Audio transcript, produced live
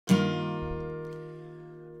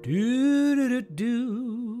Do do do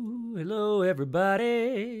do. Hello,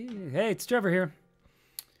 everybody. Hey, it's Trevor here.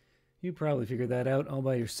 You probably figured that out all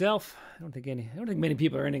by yourself. I don't think many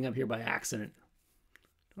people are ending up here by accident.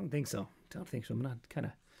 I don't think so. I'm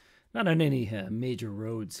not on any major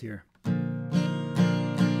roads here.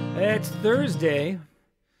 It's Thursday.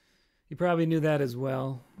 You probably knew that as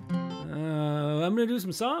well. I'm gonna do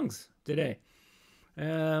some songs today.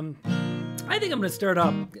 I think I'm going to start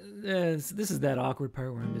off, this is that awkward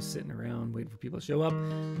part where I'm just sitting around waiting for people to show up.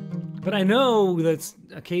 But I know that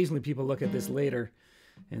occasionally people look at this later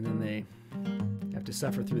and then they have to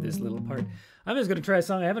suffer through this little part. I'm just going to try a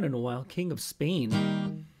song I haven't in a while, King of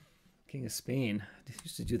Spain. King of Spain. I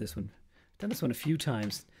used to do this one. I've done this one a few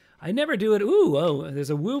times. I never do it. Ooh, oh, there's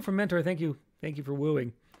a woo from Mentor. Thank you. Thank you for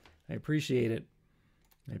wooing. I appreciate it.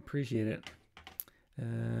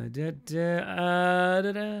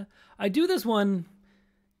 I do this one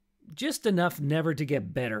just enough never to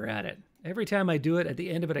get better at it. Every time I do it, at the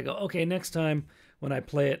end of it, I go, okay, next time when I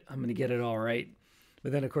play it, I'm going to get it all right.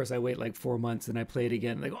 But then, of course, I wait like 4 months and I play it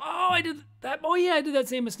again. And I go, oh, I did that. Oh, yeah, I did that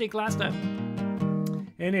same mistake last time.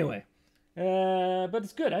 Anyway, but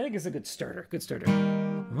it's good. I think it's a good starter.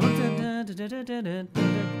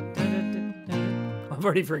 I've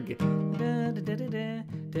already forgotten.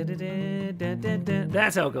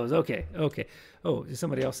 That's how it goes. Okay. Oh,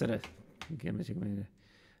 somebody else said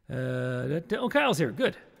oh, Kyle's here.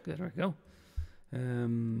 Good. There we go.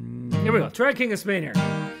 Here we go. Try King of Spain here.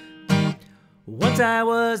 Once I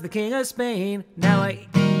was the King of Spain. Now I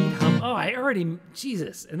eat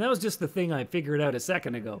Jesus. And that was just the thing I figured out a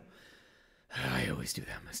second ago. I always do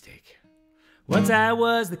that mistake. Once I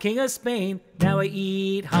was the King of Spain, now I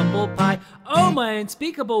eat humble pie. Oh, my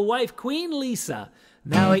unspeakable wife, Queen Lisa.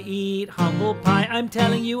 Now I eat humble pie. I'm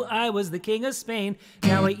telling you, I was the King of Spain.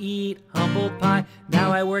 Now I eat humble pie.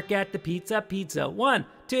 Now I work at the pizza. 1,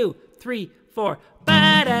 2, 3, 4.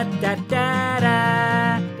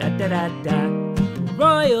 Ba-da-da-da-da-da-da-da-da.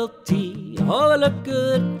 Royalty, oh, look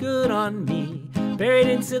good on me. Buried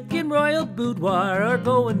in silken royal boudoir, or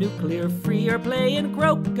going nuclear free, or playing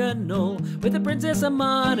crokinole with the Princess of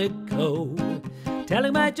Monaco.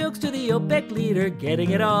 Telling my jokes to the OPEC leader,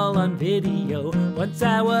 getting it all on video. Once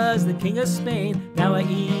I was the King of Spain, now I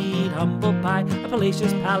eat humble pie. A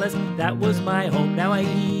palatial palace, that was my home. Now I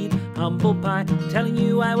eat humble pie. Telling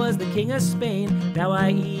you I was the King of Spain, now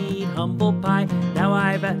I eat humble pie. Now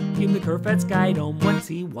I've vacuumed the Kerfat Sky Dome. Once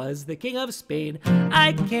he was the King of Spain.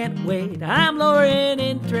 I can't wait, I'm lowering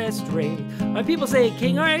interest rate. My people say,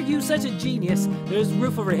 King, aren't you such a genius? There's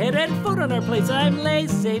roof over head and food on our plates. I'm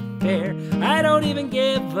laissez-faire, I don't even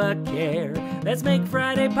give a care. Let's make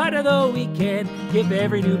Friday part of the weekend. Give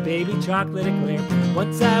every new baby chocolate eclair.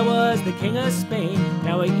 Once I was the King of Spain,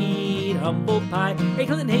 now I eat humble pie. Hey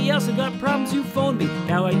Clinton, hey, you also got problems, you phone me.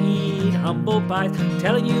 Now I eat humble pies.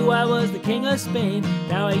 Telling you I was the King of Spain,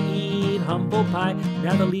 now I eat humble pie.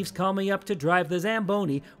 Now the Leafs call me up to drive the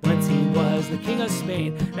Zamboni. Once he was the King of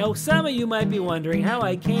Spain. Now some of you might be wondering how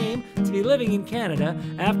I came to be living in Canada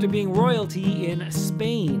after being royalty in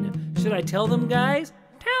Spain. Should I tell them, guys?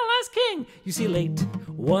 Tell us, King. You see, late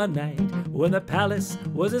one night when the palace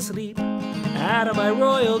was asleep, out of my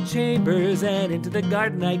royal chambers and into the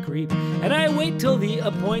garden I creep, and I wait till the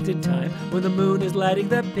appointed time when the moon is lighting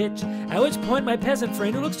the pitch, at which point my peasant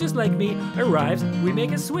friend who looks just like me arrives. We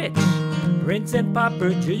make a switch. Prince and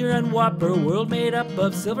Pauper, Junior and Whopper, world made up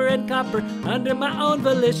of silver and copper. Under my own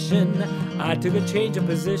volition, I took a change of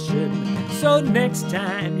position. So next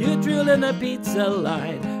time you drill in the pizza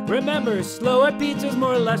line, remember, slower pizza's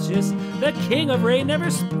more luscious. The King of Rain never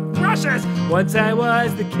rushes. Once I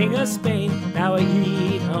was the King of Spain, now I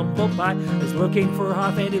eat humble pie. I was looking for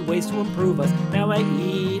half-handed ways to improve us. Now I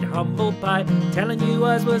eat humble pie. Telling you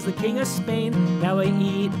I was the King of Spain, now I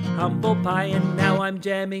eat humble pie. And now I'm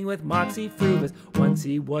jamming with Moxie Frubus. Once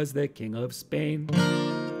he was the King of Spain.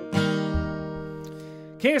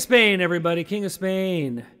 King of Spain, everybody. King of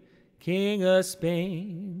Spain. King of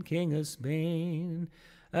Spain. King of Spain.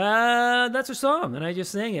 That's her song, and I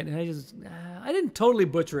just sang it, and I didn't totally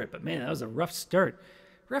butcher it, but man, that was a rough start.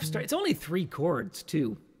 It's only 3 chords,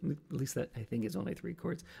 too. At least that, I think, is only 3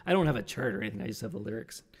 chords. I don't have a chart or anything, I just have the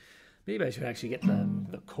lyrics. Maybe I should actually get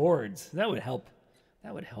the chords. That would help.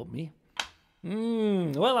 That would help me.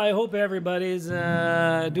 Well, I hope everybody's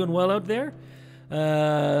doing well out there.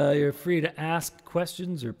 You're free to ask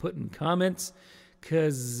questions or put in comments,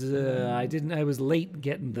 because I was late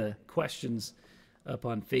getting the questions up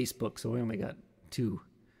on Facebook, so we only got two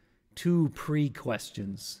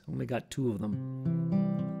pre-questions. Only got 2 of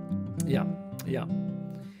them. Yeah.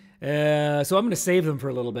 So I'm going to save them for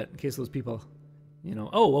a little bit in case those people,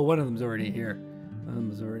 oh, well, one of them's already here.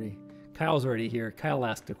 Kyle's already here. Kyle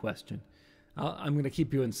asked a question. I'm going to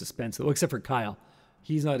keep you in suspense, though, except for Kyle.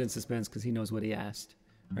 He's not in suspense because he knows what he asked,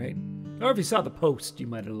 right? Or if you saw the post, you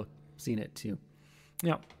might have seen it too.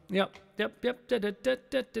 Yep.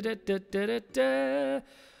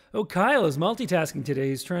 Oh, Kyle is multitasking today.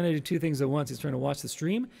 He's trying to do two things at once. He's trying to watch the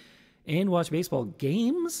stream and watch baseball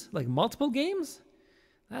games, like multiple games.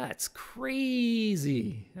 That's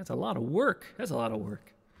crazy. That's a lot of work. He's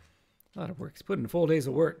putting full days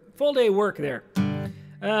of work. Full day work there.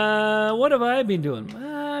 What have I been doing?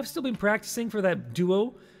 I've still been practicing for that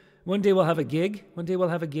duo. One day we'll have a gig.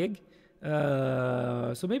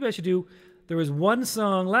 So maybe I should do... There was one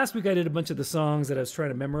song... Last week I did a bunch of the songs that I was trying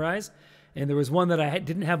to memorize. And there was one that I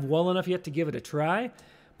didn't have well enough yet to give it a try.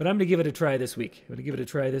 But I'm going to give it a try this week. I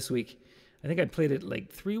think I played it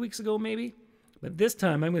like 3 weeks ago maybe. But this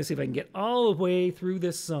time I'm going to see if I can get all the way through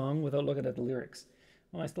this song without looking at the lyrics.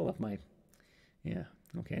 Well, I still have my... Yeah.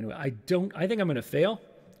 Okay, anyway. I think I'm going to fail.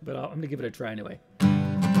 But I'm going to give it a try anyway.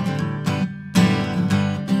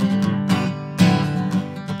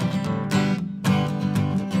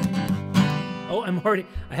 Oh,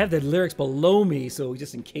 I have the lyrics below me, so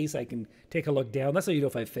just in case I can take a look down. That's how you know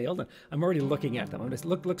if I failed. I'm already looking at them. I'm going to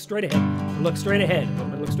look straight ahead. I'm going to look straight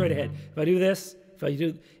ahead. If I do this,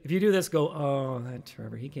 if you do this, go, oh, that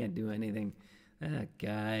Trevor, he can't do anything. That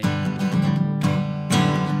guy.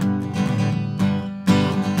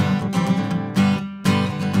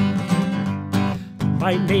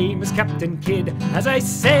 My name is Captain Kidd, as I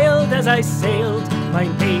sailed. My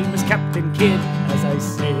name is Captain Kidd, as I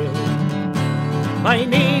sailed. My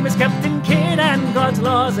name is Captain Kidd, and God's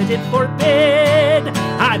laws I did forbid,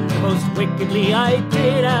 and most wickedly I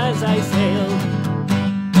did as I sailed.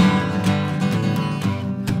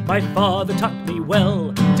 My father taught me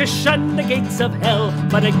well to shun the gates of hell,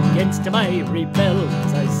 but against him I rebelled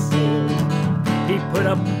as I sailed. He put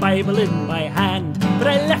a Bible in my hand, but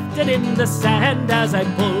I left it in the sand as I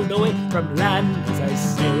pulled away from land as I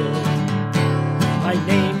sailed. My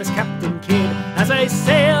name is Captain Kidd, as I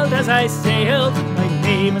sailed. My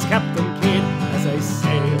name is Captain Kidd, as I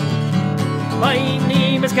sailed. My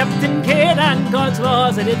name is Captain Kidd, and God's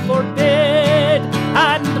laws I did forbid,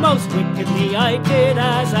 and most wickedly I did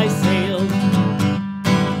as I sailed.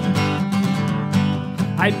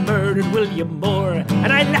 I murdered William Moore,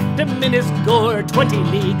 and I left him in his gore 20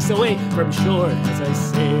 leagues away from shore as I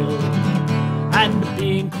sailed. And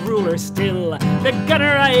being crueler still, the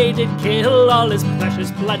gunner I did kill, all his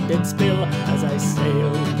precious blood did spill as I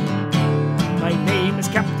sailed. My name is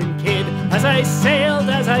Captain Kidd, as I sailed.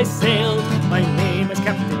 My name is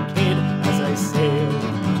Captain Kidd, as I sailed.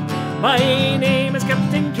 My name is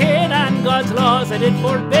Captain Kidd, and God's laws I did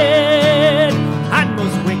forbid, and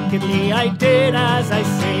most wickedly I did as I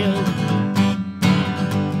sailed.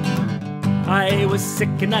 I was sick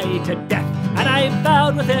and nigh to death, and I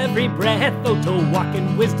vowed with every breath, oh, to walk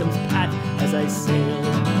in wisdom's path as I sailed.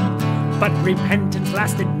 But repentance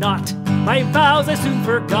lasted not, my vows I soon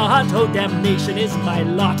forgot, oh, damnation is my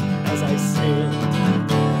lot as I sailed.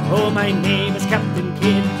 Oh, my name is Captain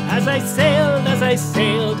Kidd, as I sailed.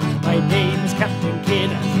 My name is Captain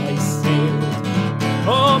Kidd, as I sailed.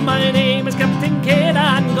 Oh, my name is Captain Kidd,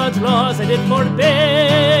 and God's laws I did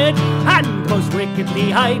forbid, and most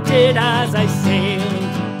wickedly I did as I sailed.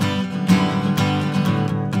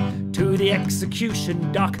 To the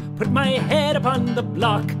execution dock, put my head upon the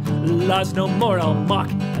block, laws no more I'll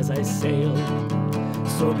mock as I sailed.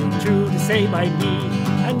 So be true to say by me,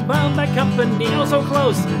 and bound my company oh so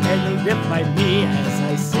close, and live by me as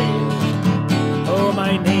I sailed. Oh,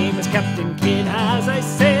 my name is Captain Kidd, as I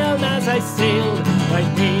sailed. My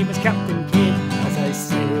name is Captain Kidd, as I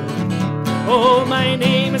sailed. Oh, my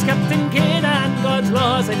name is Captain Kidd, and God's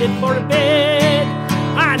laws I did forbid,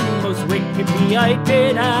 and most wickedly I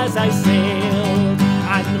did as I sailed,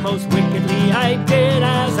 and most wickedly I did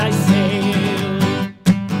as I sailed.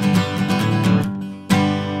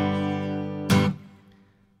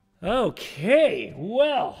 Okay,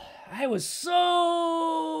 well, I was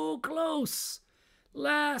so close.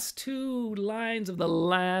 Last two lines of the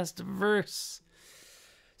last verse.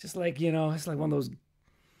 Just like, you know, it's like one of those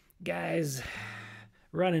guys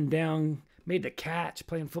running down, made the catch,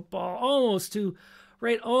 playing football, almost to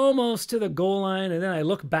the goal line, and then I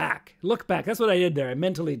look back. That's what I did there. I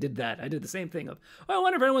mentally did that. I did the same thing of, oh, I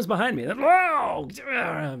wonder if anyone's behind me. Whoa!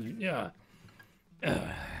 Yeah.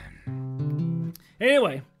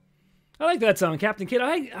 Anyway, I like that song, Captain Kidd.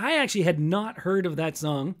 I actually had not heard of that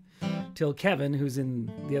song till Kevin, who's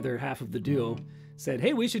in the other half of the duo, said,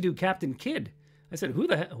 hey, we should do Captain Kidd. I said, who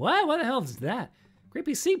the hell? What the hell is that? Great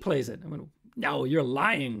Big Sea plays it. I went, no, you're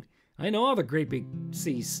lying. I know all the Great Big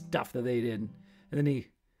Sea stuff that they did. And then he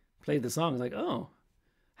played the song. I was like, oh,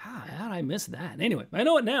 how did I miss that? Anyway, I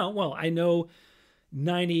know it now. Well, I know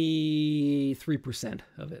 93%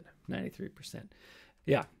 of it. 93%.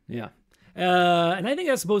 Yeah. And I think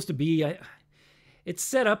that's supposed to be, it's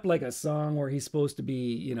set up like a song where he's supposed to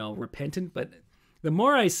be, repentant, but the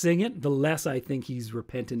more I sing it, the less I think he's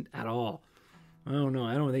repentant at all. I don't know.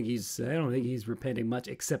 I don't think he's repenting much,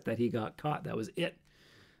 except that he got caught. That was it.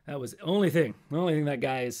 That was the only thing. The only thing that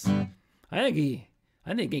guy is, I think he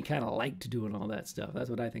kind of liked doing all that stuff. That's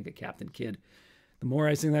what I think of Captain Kidd. The more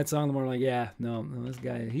I sing that song, the more I'm like, yeah, no, this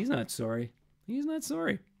guy, he's not sorry. He's not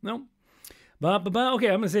sorry. No. Okay,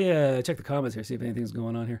 I'm going to say, check the comments here, see if anything's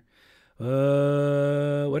going on here.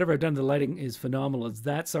 Whatever I've done to the lighting is phenomenal. Is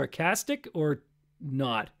that sarcastic or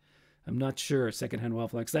not? I'm not sure. Secondhand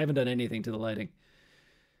Wildflex. I haven't done anything to the lighting.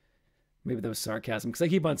 Maybe that was sarcasm, because I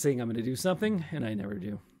keep on saying I'm going to do something, and I never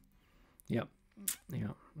do. Yep. Yeah.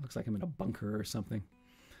 Looks like I'm in a bunker or something.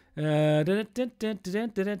 BJ's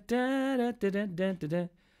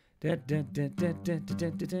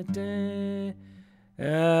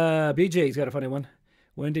got a funny one.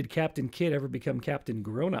 When did Captain Kidd ever become Captain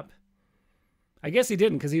Grown-Up? I guess he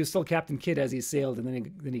didn't, because he was still Captain Kidd as he sailed, and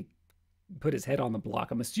then he put his head on the block.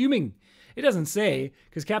 I'm assuming it doesn't say,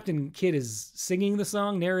 because Captain Kidd is singing the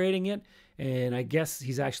song, narrating it, and I guess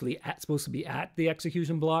he's actually supposed to be at the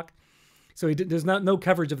execution block. So there's no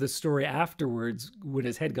coverage of the story afterwards when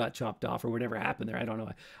his head got chopped off or whatever happened there. I don't know.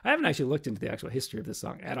 I haven't actually looked into the actual history of this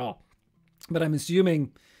song at all, but I'm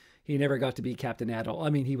assuming he never got to be Captain Adult. I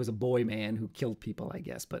mean, he was a boy man who killed people, I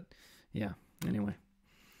guess. But yeah, anyway.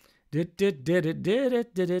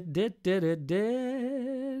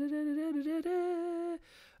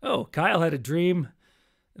 Oh, Kyle had a dream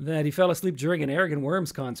that he fell asleep during an Arrogant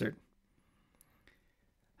Worms concert.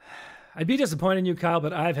 I'd be disappointed in you, Kyle,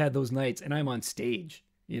 but I've had those nights, and I'm on stage.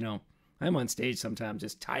 I'm on stage sometimes,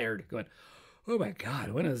 just tired, going, "Oh my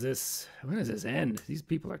God, when does this end? These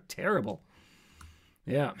people are terrible."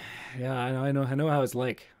 Yeah, I know how it's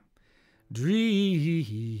like. Dream.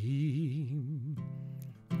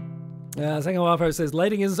 Second wildfire says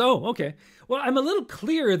lighting is okay. Well, I'm a little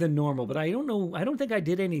clearer than normal, but I don't know. I don't think I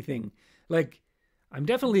did anything. Like, I'm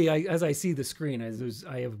definitely as I see the screen, I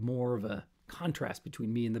have more of a contrast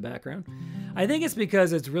between me and the background. I think it's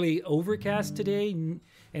because it's really overcast today, and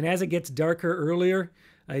as it gets darker earlier,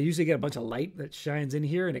 I usually get a bunch of light that shines in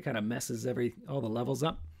here, and it kind of messes all the levels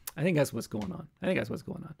up. I think that's what's going on.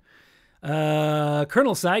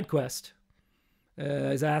 Colonel Sidequest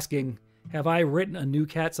is asking, have I written a new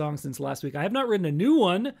cat song since last week? I have not written a new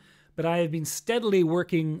one, but I have been steadily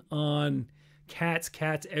working on cats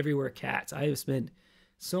everywhere cats. I have spent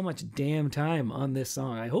so much damn time on this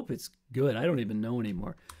song. I hope it's good. I don't even know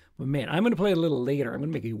anymore. But man, I'm going to play it a little later. I'm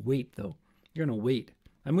going to make you wait, though. You're going to wait.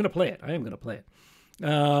 I'm going to play it. I am going to play it.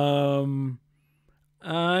 I'm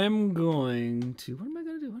going to... What am I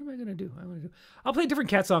going to do? I'll play a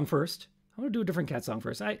different cat song first. I'm going to do a different cat song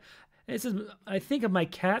first. I think of my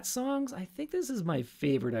cat songs, I think this is my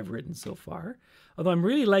favorite I've written so far. Although I'm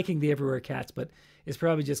really liking the Everywhere Cats, but it's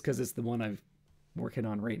probably just because it's the one I'm working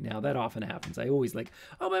on right now. That often happens. I always like,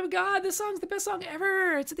 oh my God, this song's the best song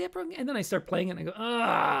ever. It's the upper, and then I start playing it and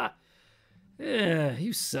I go,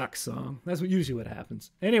 you suck, song. That's usually what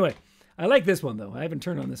happens. Anyway, I like this one though. I haven't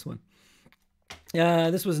turned on this one.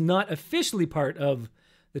 This was not officially part of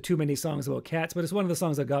the Too Many Songs About Cats, but it's one of the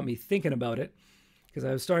songs that got me thinking about it, because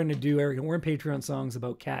I was starting to do Arrogant Worm Patreon songs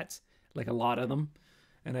about cats, like a lot of them,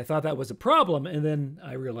 and I thought that was a problem, and then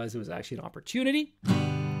I realized it was actually an opportunity. So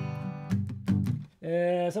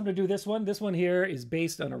I'm going to do this one. This one here is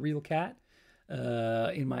based on a real cat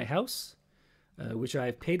in my house, which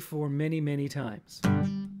I've paid for many, many times.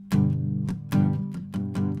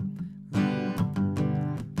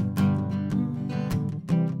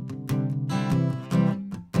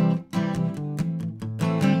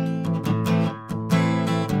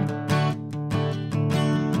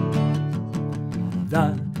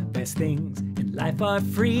 The best things in life are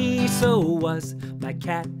free, so was my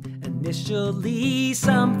cat. Initially,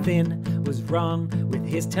 something was wrong with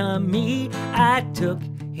his tummy. I took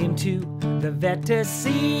him to the vet to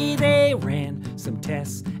see. They ran some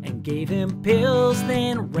tests and gave him pills,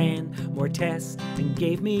 then ran more tests and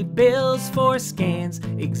gave me bills for scans,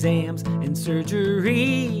 exams, and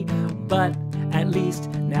surgery. But at least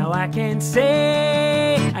now I can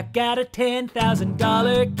say I got a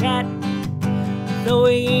 $10,000 cat, though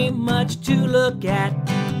he ain't much to look at.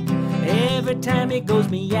 Every time it goes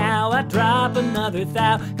meow, I drop another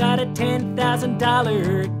thou. Got a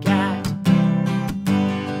 $10,000 cat.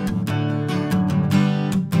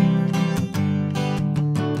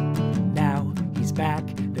 Now he's back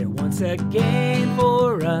there once once again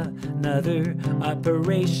for another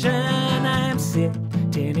operation. I'm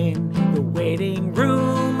sitting in the waiting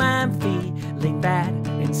room. I'm feeling bad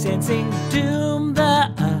and sensing doom.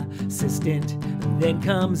 The assistant then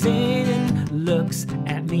comes in and looks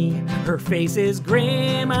at me. Her face is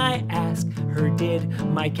grim. I ask her, did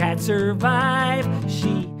my cat survive?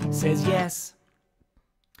 She says yes,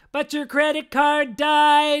 but your credit card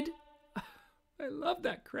died. I love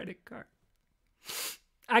that credit card.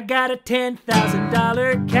 I got a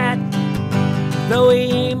 $10,000 cat, though he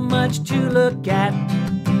ain't much to look at.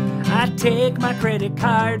 I take my credit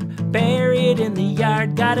card, bury it in the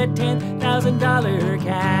yard. Got a $10,000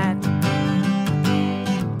 cat.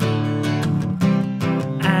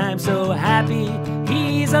 I'm so happy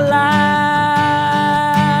he's alive.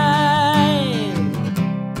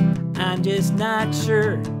 I'm just not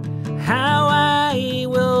sure how I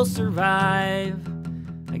will survive.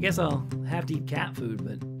 I guess I'll have to eat cat food,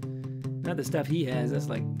 but not the stuff he has. That's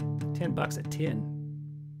like $10 a tin.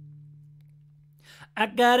 I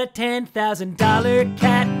got a $10,000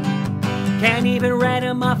 cat. Can't even write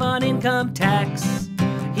him off on income tax.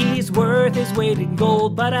 He's worth his weight in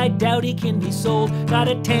gold, but I doubt he can be sold. Got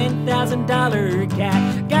a $10,000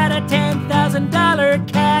 cat. Got a $10,000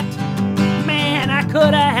 cat. Man, I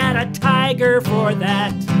could have had a tiger for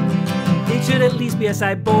that. He should at least be a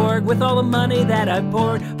cyborg with all the money that I've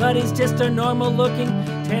poured. But he's just a normal looking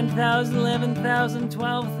 10,000, 11,000,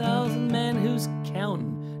 12,000 man who's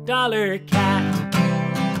counting dollar cat.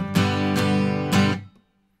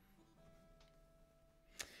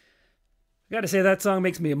 I gotta say, that song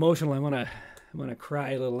makes me emotional. I wanna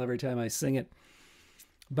cry a little every time I sing it.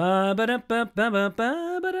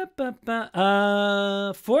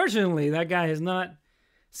 Fortunately, that guy has not,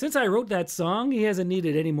 since I wrote that song, he hasn't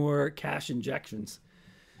needed any more cash injections.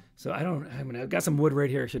 So I've got some wood right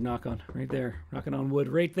here I should knock on, right there. Knocking on wood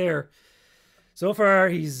right there. So far,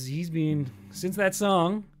 he's been, since that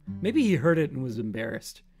song, maybe he heard it and was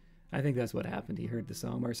embarrassed. I think that's what happened. He heard the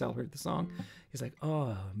song. Marcel heard the song. He's like,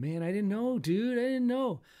 oh, man, I didn't know, dude. I didn't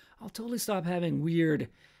know. I'll totally stop having weird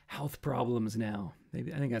health problems now.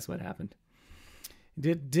 Maybe I think that's what happened.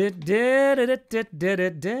 Okay,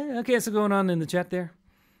 so going on in the chat there.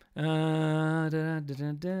 Oh,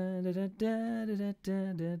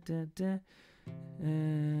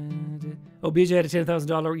 BJ had a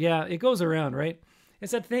 $10,000. Yeah, it goes around, right?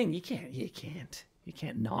 It's that thing. You can't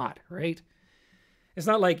not, right? It's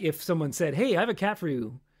not like if someone said, hey, I have a cat for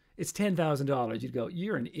you. It's $10,000. You'd go,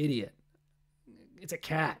 you're an idiot. It's a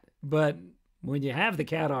cat. But when you have the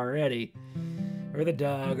cat already, or the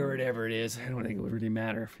dog, or whatever it is, I don't think it would really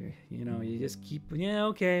matter. If you just keep, yeah,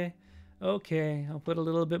 okay, I'll put a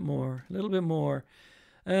little bit more. I don't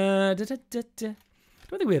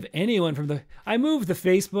think we have anyone from the, I moved the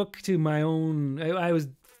Facebook to my own, I was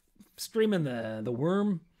streaming the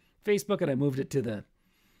Worm Facebook, and I moved it to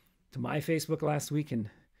my Facebook last week, and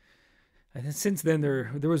since then there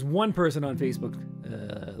was one person on Facebook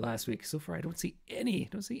last week. So far, I don't see any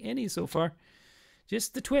so far.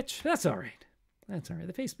 Just the Twitch. That's all right.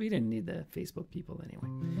 The Facebook. We didn't need the Facebook people anyway.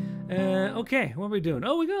 Okay, what are we doing?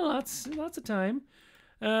 Oh, we got lots of time.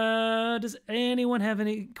 Does anyone have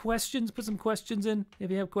any questions? Put some questions in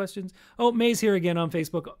if you have questions. Oh, May's here again on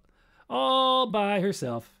Facebook, all by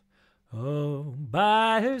herself. Oh,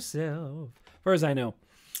 by herself. As far as I know.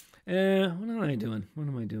 What am I doing?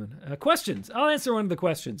 Questions. I'll answer one of the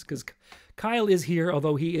questions because Kyle is here,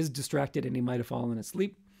 although he is distracted and he might have fallen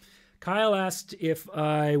asleep. Kyle asked if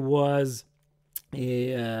I was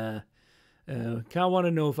Kyle wanted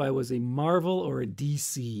to know if I was a Marvel or a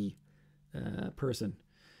DC person.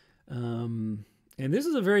 And this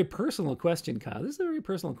is a very personal question, Kyle. This is a very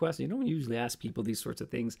personal question. You don't usually ask people these sorts of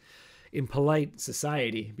things in polite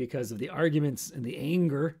society because of the arguments and the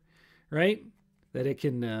anger, right? That it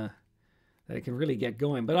can really get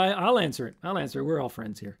going. But I'll answer it. We're all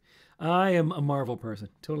friends here. I am a Marvel person.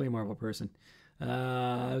 Totally a Marvel person.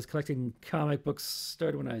 I was collecting comic books,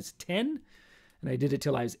 started when I was 10, and I did it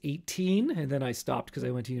till I was 18, and then I stopped because I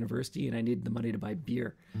went to university and I needed the money to buy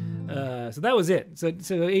beer. So that was it. So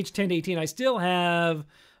age 10 to 18, I still have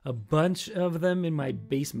a bunch of them in my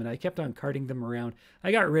basement. I kept on carting them around.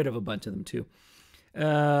 I got rid of a bunch of them too.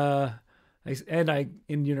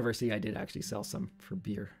 In university, I did actually sell some for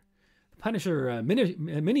beer. Punisher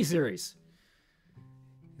mini-series.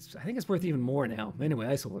 I think it's worth even more now. Anyway,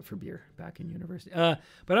 I sold it for beer back in university. But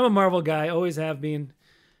I'm a Marvel guy, always have been.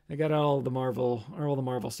 I got all the Marvel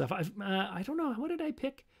stuff. I don't know, what did I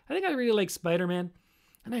pick? I think I really like Spider-Man,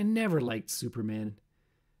 and I never liked Superman.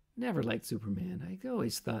 I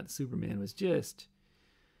always thought Superman was just,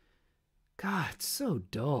 God, so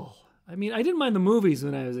dull. I mean, I didn't mind the movies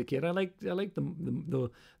when I was a kid. I liked the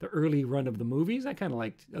early run of the movies. I kind of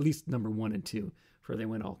liked at least number 1 and 2 before they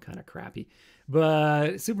went all kind of crappy.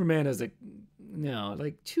 But Superman is like, no,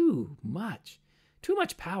 like too much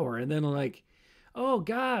power. And then like, oh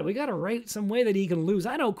God, we got to write some way that he can lose.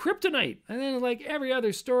 I know, kryptonite. And then like every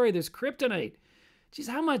other story, there's kryptonite. Geez,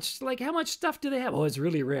 how much stuff do they have? Oh, it's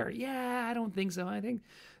really rare. Yeah, I don't think so. I think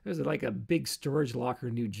there's like a big storage locker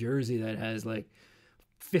in New Jersey that has like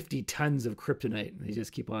 50 tons of kryptonite. And they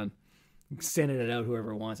just keep on sending it out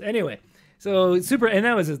whoever wants. Anyway, so and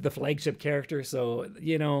that was the flagship character. So,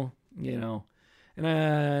 and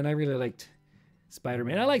I really liked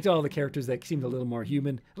Spider-Man. I liked all the characters that seemed a little more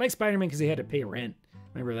human. I like Spider-Man because he had to pay rent.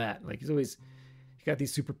 Remember that? Like he got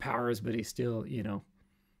these superpowers, but he still,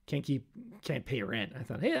 can't pay rent. I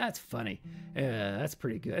thought, hey, that's funny. That's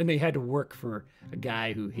pretty good. And they had to work for a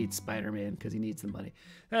guy who hates Spider-Man because he needs the money.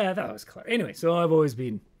 I thought it was clever. Anyway, so I've always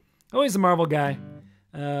been a Marvel guy.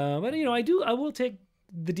 But I will take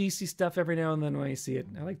the DC stuff every now and then when I see it.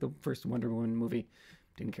 I like the first Wonder Woman movie.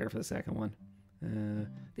 Didn't care for the second one.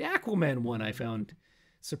 The Aquaman one I found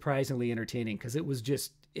surprisingly entertaining because it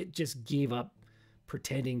just gave up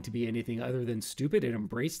pretending to be anything other than stupid. It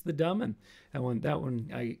embraced the dumb, and that one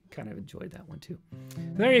I kind of enjoyed that one too.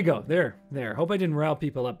 There you go. There. Hope I didn't rile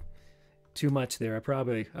people up too much there.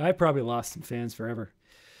 I probably lost some fans forever.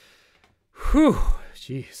 Whew.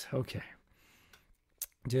 Jeez. Okay.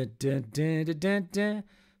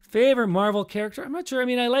 Favorite Marvel character? I'm not sure. I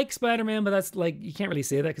mean, I like Spider-Man, but that's like, you can't really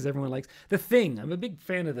say that because everyone likes The Thing. I'm a big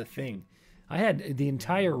fan of The Thing. I had the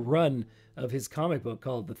entire run of his comic book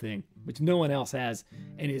called The Thing, which no one else has,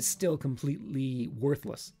 and is still completely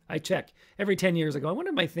worthless. I check every 10 years ago. I wonder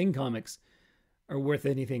if my Thing comics are worth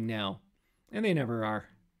anything now, and they never are.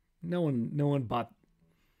 No one bought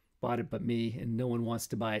it but me, and no one wants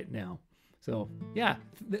to buy it now. So yeah,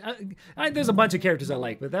 there's a bunch of characters I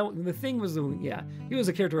like, but The Thing was he was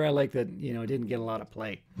a character I liked that didn't get a lot of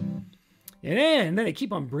play. And then they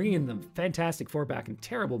keep on bringing the Fantastic Four back in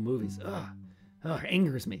terrible movies.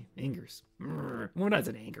 Angers me. Well, not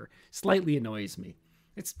an anger. Slightly annoys me.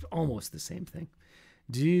 It's almost the same thing.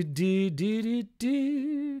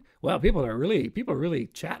 Wow, people are really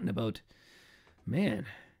chatting about, man.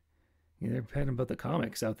 They're chatting about the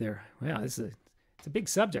comics out there. Wow, it's a big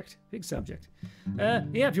subject. Yeah,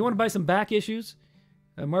 if you want to buy some back issues,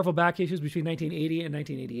 Marvel back issues between 1980 and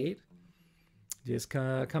 1988, just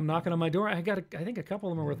come knocking on my door. I think a couple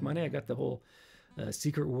of them are worth money. I got the whole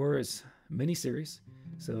Secret Wars miniseries.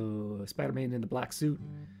 So Spider-Man in the black suit.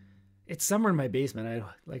 It's somewhere in my basement.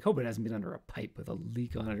 I hope it hasn't been under a pipe with a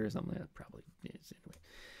leak on it or something. That probably is. Anyway,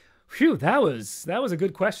 phew, that was a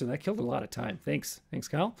good question. That killed a lot of time. Thanks,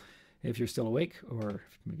 Kyle. If you're still awake, or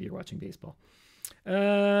maybe you're watching baseball.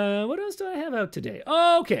 What else do I have out today?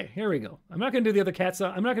 Oh, okay, here we go. I'm not going to do the other cats.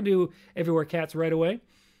 I'm not going to do Everywhere Cats right away. I'm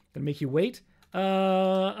going to make you wait.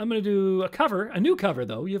 I'm going to do a new cover,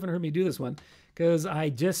 though. You haven't heard me do this one, because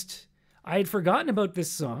I had forgotten about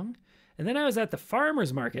this song. And then I was at the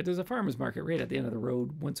farmer's market. There's a farmer's market right at the end of the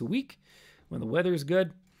road once a week when the weather's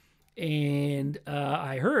good. And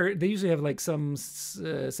I heard they usually have like some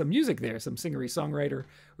music there, some singer-songwriter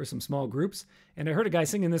or some small groups. And I heard a guy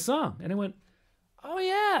singing this song. And I went, oh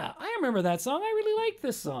yeah, I remember that song. I really like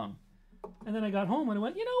this song. And then I got home and I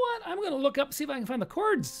went, you know what? I'm going to look up, see if I can find the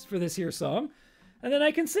chords for this here song. And then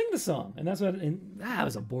I can sing the song. And that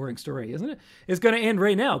was a boring story, isn't it? It's going to end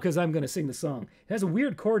right now because I'm going to sing the song. It has a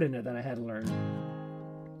weird chord in it that I had to learn.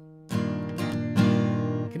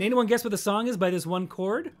 Can anyone guess what the song is by this one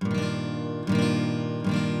chord?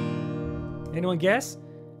 Anyone guess?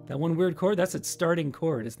 That one weird chord? That's its starting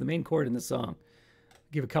chord. It's the main chord in the song.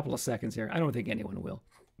 Give a couple of seconds here. I don't think anyone will.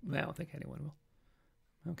 I don't think anyone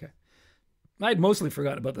will. Okay. I'd mostly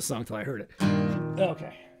forgotten about the song till I heard it.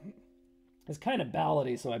 Okay. It's kind of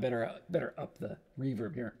ballady, so I better up the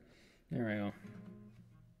reverb here. There we go.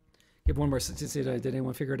 Give one more. Did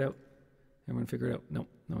anyone figure it out? Anyone figure it out? Nope.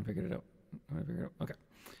 No one figured it out. No one figured it out. Okay.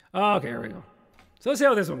 Okay, here we go. So let's see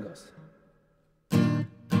how this one goes.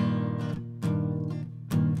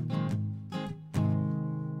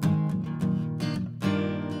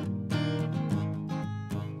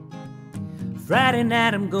 Friday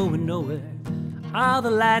night, I'm going nowhere. All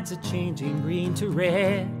the lights are changing green to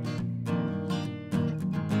red.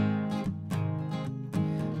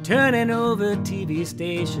 Turning over TV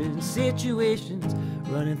stations, situations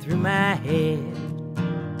running through my head.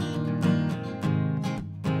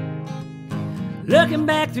 Looking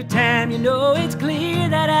back through time, you know it's clear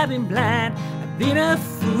that I've been blind. I've been a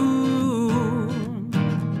fool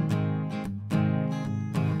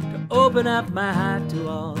to open up my heart to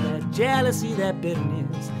all that jealousy, that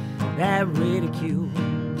bitterness, that ridicule.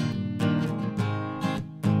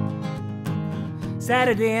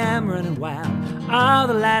 Saturday I'm running wild, all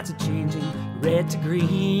the lights are changing red to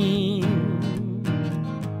green.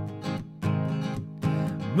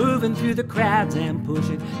 Moving through the crowds and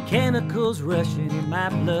pushing, chemicals rushing in my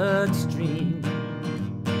bloodstream.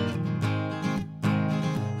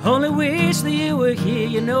 Only wish that you were here,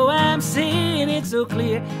 you know I'm seeing it so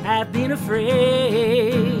clear. I've been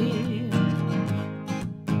afraid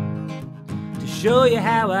to show you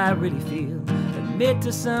how I really feel, admit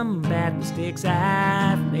to some bad mistakes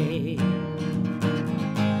I've made.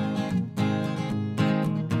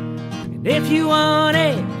 And if you want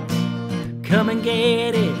it, come and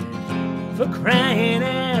get it, for crying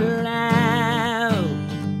out loud.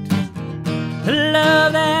 The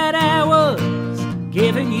love that I was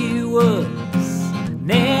giving you was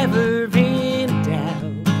never in doubt.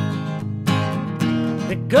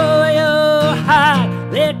 Let go of your heart,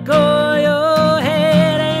 let go of your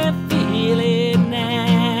head and feel it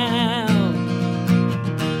now.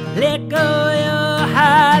 Let go of your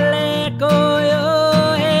heart, let go of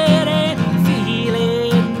your head and feel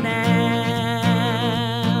it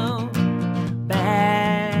now.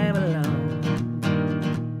 Babylon,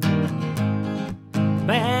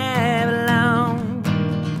 Babylon,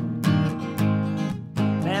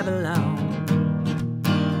 Babylon.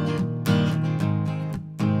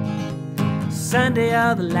 Sunday,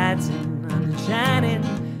 all the lights in London shining,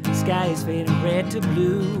 the sky is fading red to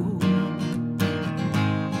blue.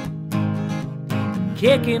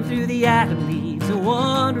 Kicking through the autumn leaves,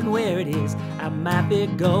 wondering where it is I might be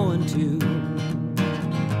going to.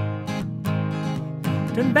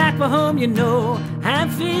 Turn back for home, you know, I'm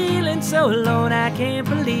feeling so alone I can't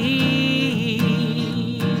believe.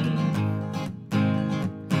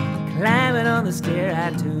 Climbing on the stair, I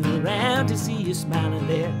turn around to see you smiling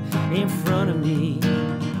there in front of me.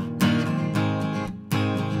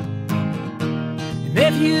 And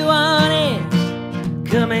if you want it,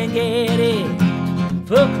 come and get it,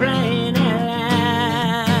 for crying out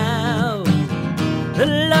loud. The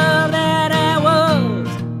love that I was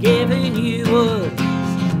giving you was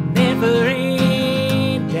never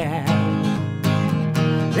in doubt.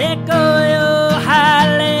 Let go of your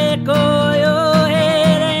heart, let go of your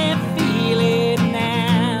head and feel it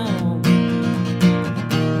now.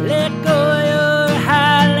 Let go of your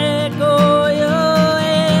heart, let go of your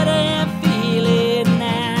head and feel it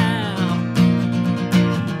now.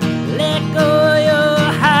 Let go of your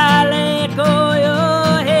heart, let go of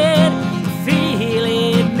your head, feel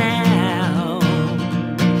it now.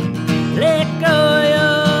 Let go of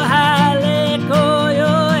your heart, let go of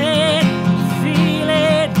your head, feel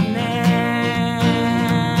it now.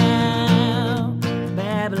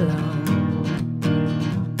 Babylon,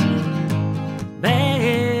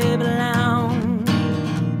 Babylon,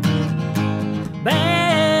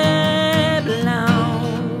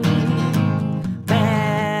 Babylon,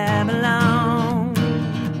 Babylon,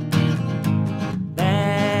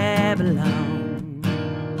 Babylon.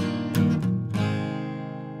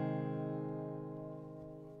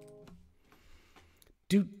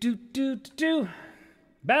 Do, do, do, do, do.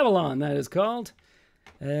 Babylon, that is called.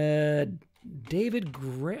 David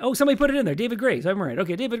Gray. Oh, somebody put it in there. David Gray. So I'm right.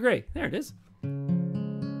 Okay, David Gray. There it is.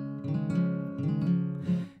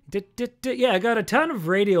 Yeah, I got a ton of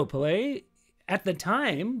radio play at the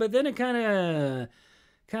time, but then it kind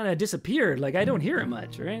of disappeared. Like, I don't hear it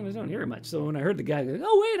much, right? I don't hear it much. So when I heard the guy go,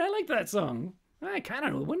 oh, wait, I like that song. I kind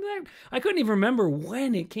of know. When did I couldn't even remember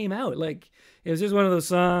when it came out. Like, it was just one of those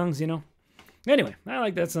songs, you know. Anyway, I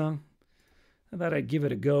like that song. I thought I'd give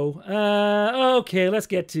it a go. Okay, let's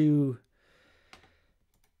get to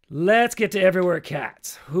Everywhere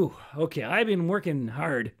Cats. Whew, okay, I've been working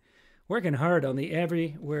hard on the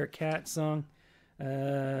Everywhere Cat song.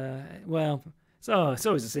 Well, it's always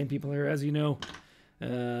the same people here, as you know.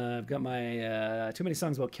 I've got my Too Many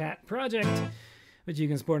Songs About Cat project, which you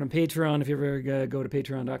can support on Patreon. If you ever go to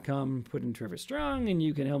patreon.com, put in Trevor Strong, and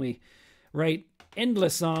you can help me write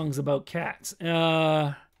endless songs about cats.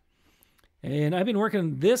 And I've been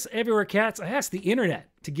working this Everywhere Cats. I asked the internet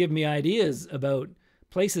to give me ideas about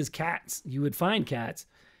places you would find cats.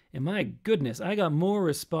 And my goodness, I got more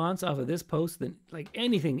response off of this post than like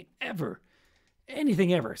anything ever.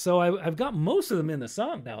 So I've got most of them in the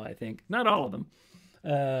song now, I think. Not all of them.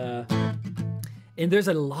 And there's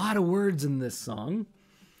a lot of words in this song.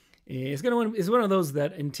 It's one of those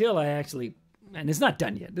that until I actually, and it's not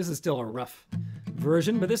done yet. This is still a rough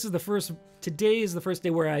version, but today is the first day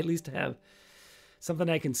where I at least have something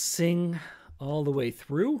I can sing all the way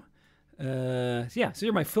through. Yeah, so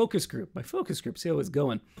you're my focus group. See how it's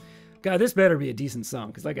going. God, this better be a decent song,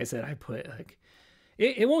 because like I said,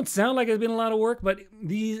 It won't sound like it's been a lot of work, but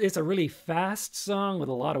it's a really fast song with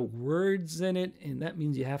a lot of words in it, and that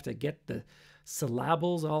means you have to get the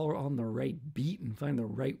syllables all on the right beat and find the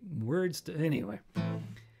right words to. Anyway,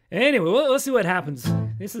 well, let's see what happens.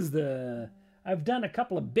 This is I've done a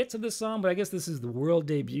couple of bits of this song, but I guess this is the world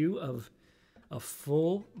debut of a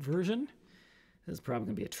full version. This is probably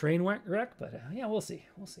gonna be a train wreck, but yeah, we'll see.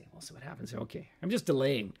 We'll see what happens here. Okay, I'm just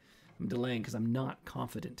delaying. I'm delaying because I'm not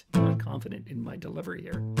confident. I'm not confident in my delivery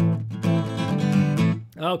here.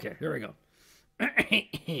 Okay, here we go.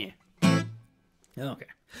 Okay.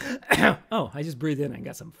 Oh, I just breathed in. I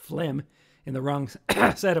got some phlegm in the wrong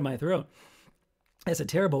side of my throat. That's a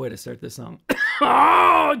terrible way to start this song.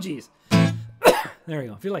 Oh, jeez. There we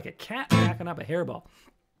go. I feel like a cat backing up a hairball.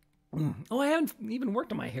 Oh, I haven't even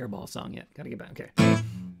worked on my hairball song yet. Gotta get back. Okay.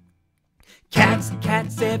 Cats,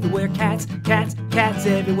 cats everywhere, cats, cats, cats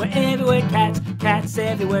everywhere, everywhere, cats, cats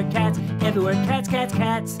everywhere, cats, everywhere, cats, cats,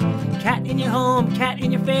 cats. Cat in your home, cat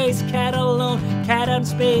in your face, cat all alone, cat out in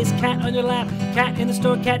space, cat on your lap, cat in the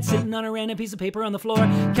store, cat sitting on a random piece of paper on the floor,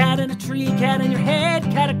 cat in a tree, cat in your head,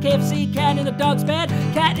 cat at KFC, cat in the dog's bed,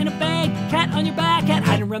 cat in a bag, cat on your back, cat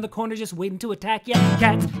hiding around the corner just waiting to attack you.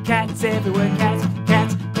 Cats, cats everywhere, cats,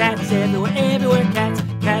 cats, cats everywhere, everywhere, cats,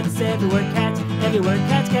 cats everywhere, cats, everywhere,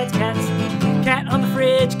 cats, cats, cats. Cat on the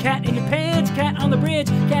fridge, cat in your pants, cat on the bridge,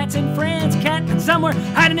 cats in France, cat somewhere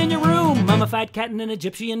hiding in your room, mummified cat in an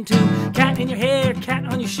Egyptian tomb, cat in your hair, cat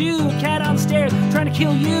on your shoe, cat on the stairs trying to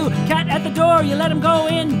kill you, cat at the door, you let him go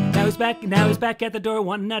in, now he's back at the door,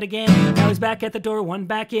 wanting out again, now he's back at the door, one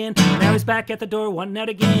back in, now he's back at the door, wanting out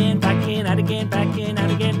again, back in, out again, back in,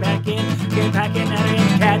 out again, back in, again, back in, out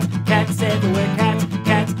again, cats, cats everywhere, cats,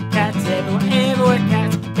 cats, cats everywhere, everywhere,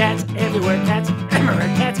 cats, cats everywhere, cats, everywhere,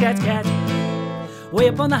 cats, cats, cats. Way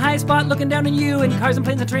up on the high spot, looking down on you, in cars and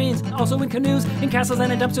planes and trains, also in canoes, in castles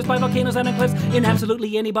and in dumpsters, by volcanoes and on cliffs, in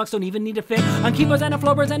absolutely any box, don't even need to fit, on keyboards and on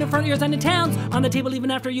floorboards and in front ears and in towns, on the table even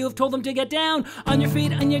after you have told them to get down, on your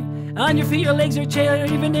feet, on your feet, your legs, your chair,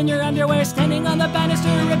 even in your underwear, standing on the banister,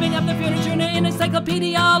 ripping up the furniture in an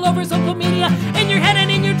encyclopedia, all over social media, in your head and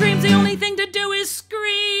in your dreams, the only thing to do is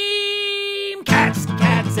scream. Cats,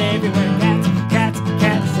 cats everywhere, cats, cats,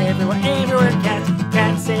 cats everywhere, everywhere, cats,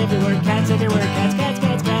 cats everywhere, cats everywhere, cats, cats,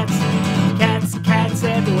 cats, cats, cats, cats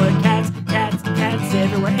everywhere, cats, cats, cats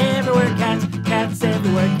everywhere, everywhere, cats, cats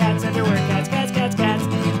everywhere, cats everywhere, cats, cats, cats, cats,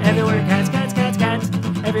 everywhere, cats, cats, cats, cats,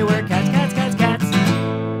 everywhere, cats, cats, cats, cats.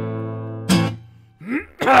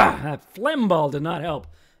 That phlegm ball did not help.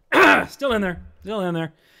 Still in there, still in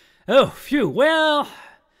there. Oh, phew. Well,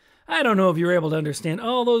 I don't know if you were able to understand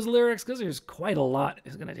all those lyrics because there's quite a lot.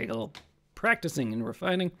 It's going to take a little practicing and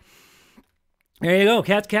refining. There you go,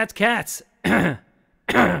 cats, cats, cats. There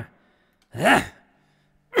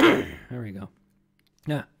we go.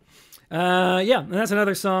 Yeah. Yeah, and that's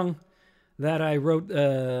another song that I wrote.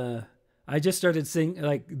 I just started singing,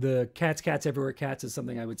 like the cats, cats everywhere, cats is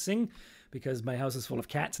something I would sing because my house is full of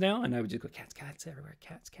cats now, and I would just go, cats, cats everywhere,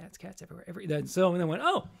 cats, cats, cats everywhere. And then went,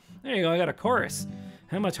 oh, there you go, I got a chorus.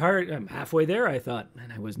 How much harder? I'm halfway there, I thought,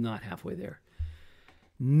 and I was not halfway there.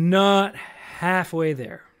 Not halfway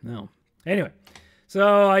there, no. Anyway,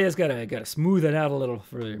 so I just gotta smooth it out a little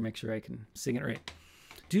further, make sure I can sing it right.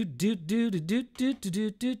 Do do do do do do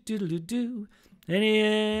do do do do do.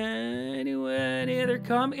 Any other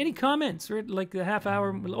any comments? We're at like the half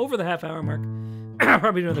hour, over the half hour mark.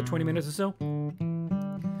 Probably another 20 minutes or so.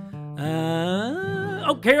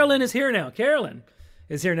 Oh, Carolyn is here now. Carolyn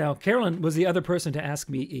is here now. Carolyn was the other person to ask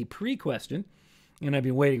me a pre-question, and I've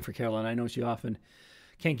been waiting for Carolyn. I know she often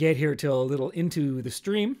can't get here till a little into the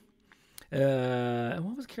stream.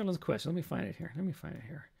 What was Carolyn's question? Let me find it here.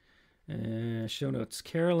 Show notes.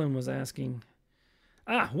 Carolyn was asking,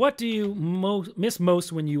 what do you miss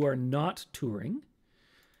most when you are not touring?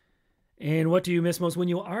 And what do you miss most when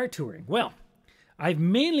you are touring? Well, I've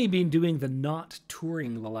mainly been doing the not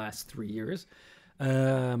touring the last 3 years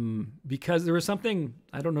because there was something,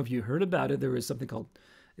 I don't know if you heard about it, there was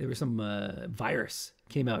some virus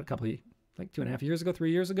came out like 2.5 years ago,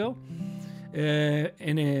 3 years ago.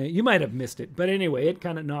 And you might have missed it. But anyway, it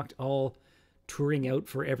kind of knocked all touring out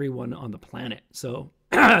for everyone on the planet. So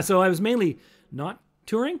so I was mainly not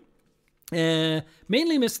touring.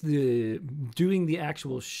 Mainly missed doing the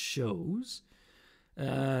actual shows.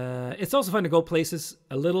 It's also fun to go places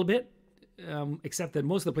a little bit, except that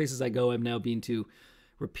most of the places I go I've now been to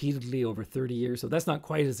repeatedly over 30 years. So that's not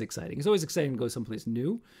quite as exciting. It's always exciting to go someplace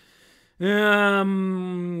new.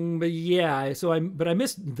 But yeah, but I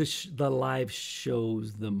missed the live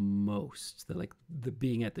shows the most. The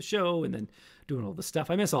being at the show and then doing all the stuff.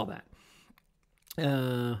 I miss all that.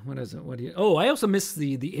 What is it? I also miss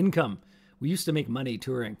the income we used to make money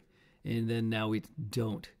touring, and then now we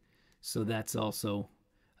don't. So that's also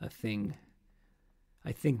a thing.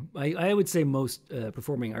 I think I would say most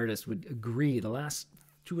performing artists would agree. The last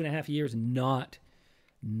 2.5 years, not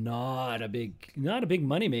a big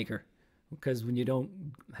moneymaker, because when you don't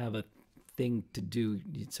have a thing to do,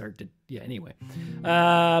 it's hard to, anyway.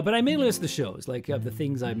 But I mainly list the shows, like of the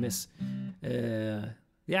things I miss, the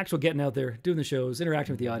actual getting out there, doing the shows,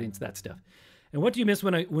 interacting with the audience, that stuff. And what do you miss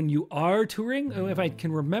when you are touring? If I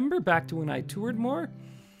can remember back to when I toured more,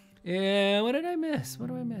 what did I miss? What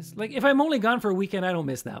do I miss? Like, if I'm only gone for a weekend, I don't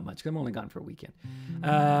miss that much, 'cause I'm only gone for a weekend.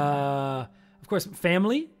 Of course,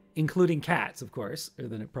 family, including cats, of course, are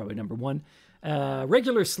then probably number one.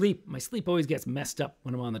 Regular sleep. My sleep always gets messed up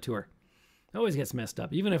when I'm on the tour. It always gets messed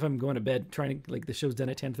up. Even if I'm going to bed, trying to, like, the show's done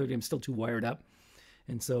at 10:30, I'm still too wired up.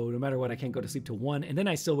 And so no matter what, I can't go to sleep till 1. And then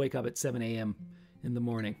I still wake up at 7 a.m. in the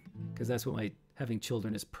morning, because that's what my having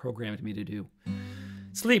children has programmed me to do.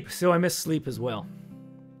 Sleep. So I miss sleep as well.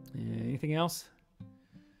 Anything else?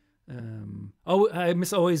 I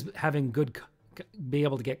miss always having be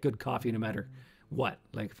able to get good coffee no matter what.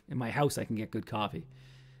 Like, in my house, I can get good coffee.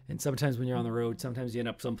 And sometimes when you're on the road, sometimes you end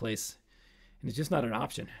up someplace and it's just not an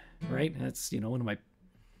option, right? And that's, one of my,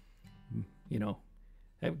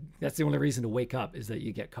 that's the only reason to wake up, is that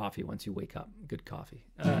you get coffee once you wake up. Good coffee.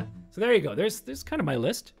 So there you go. There's kind of my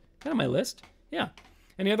list. Yeah.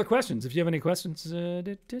 Any other questions? If you have any questions,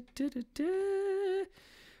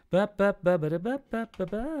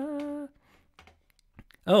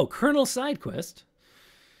 Oh, Colonel Sidequest.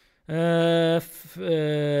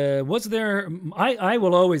 Was there... I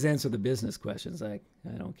will always answer the business questions. I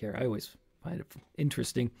don't care. I always find it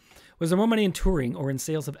interesting. Was there more money in touring or in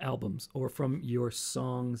sales of albums, or from your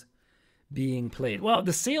songs being played? Well,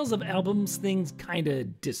 the sales of albums things kind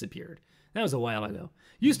of disappeared. That was a while ago.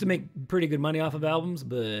 Used to make pretty good money off of albums,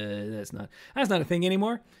 but that's not a thing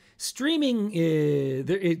anymore. Streaming,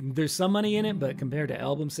 there's some money in it, but compared to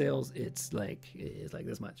album sales, it's like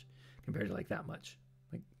this much compared to like that much.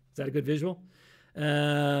 Like, is that a good visual?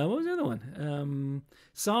 What was the other one?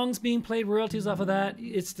 Songs being played, royalties off of that,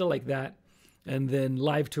 it's still like that. And then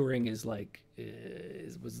live touring is like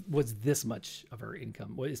was this much of our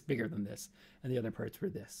income. Well, it's bigger than this, and the other parts were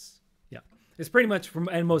this. Yeah, it's pretty much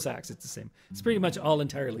and most acts it's the same. It's pretty much all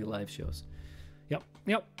entirely live shows. Yep.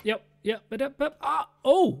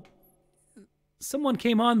 Oh, someone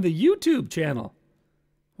came on the YouTube channel.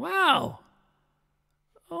 Wow.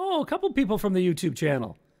 Oh, a couple people from the YouTube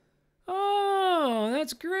channel. Oh,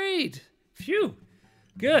 that's great. Phew.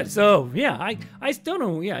 Good. So, yeah, I still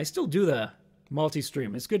know. Yeah, I still do the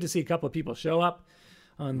multi-stream. It's good to see a couple of people show up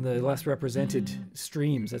on the less represented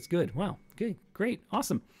streams. That's good. Wow. Okay, great.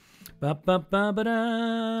 Awesome. Kyle.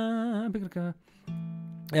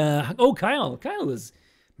 Kyle is,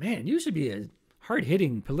 man, you should be a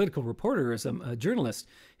hard-hitting political reporter or a journalist,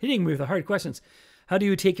 hitting me with the hard questions. How do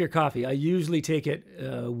you take your coffee? I usually take it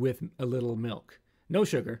with a little milk. No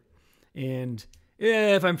sugar. And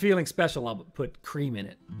if I'm feeling special, I'll put cream in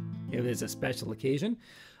it if it's a special occasion.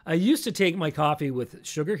 I used to take my coffee with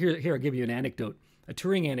sugar. Here, I'll give you an anecdote, a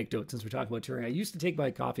touring anecdote, since we're talking about touring. I used to take my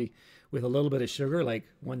coffee with a little bit of sugar, like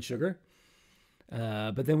 1 sugar.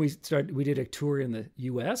 But then we did a tour in the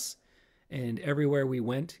U.S., and everywhere we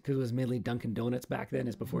went, because it was mainly Dunkin' Donuts back then,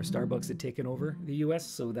 is before Starbucks had taken over the U.S.,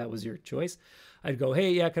 so that was your choice. I'd go,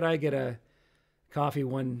 hey, yeah, could I get a coffee,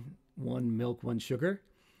 one milk, 1 sugar?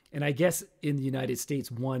 And I guess in the United States,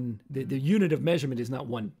 the unit of measurement is not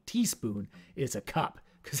 1 teaspoon, it's a cup.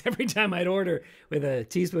 Because every time I'd order with a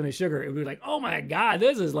teaspoon of sugar, it would be like, oh my God,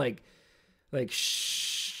 this is like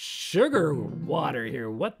sugar water here.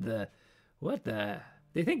 What the? Do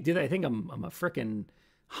they think I'm a frickin'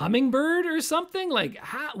 hummingbird or something? Like,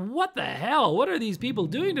 what the hell? What are these people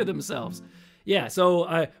doing to themselves? Yeah,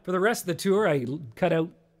 so for the rest of the tour, I cut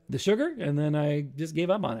out the sugar, and then I just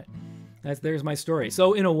gave up on it. There's my story.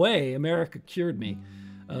 So in a way, America cured me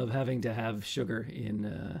of having to have sugar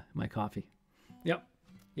in my coffee.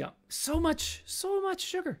 Yep. So much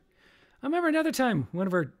sugar. I remember another time, one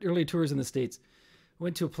of our early tours in the States,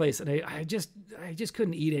 went to a place and I just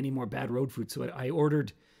couldn't eat any more bad road food, so I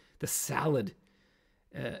ordered the salad,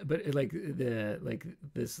 but the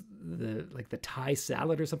Thai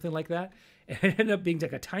salad or something like that. And it ended up being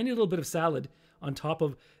like a tiny little bit of salad on top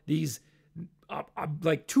of these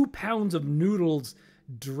like 2 pounds of noodles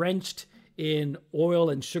drenched in oil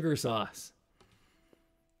and sugar sauce.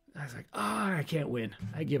 I was like, I can't win.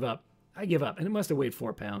 I give up. And it must have weighed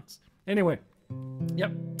 4 pounds. Anyway,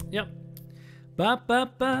 yep.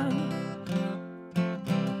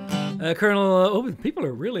 Colonel, people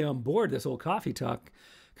are really on board this whole coffee talk.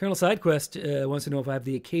 Colonel Sidequest wants to know if I have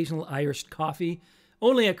the occasional Irish coffee.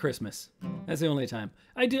 Only at Christmas. That's the only time.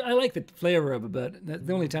 I like the flavor of it, but that's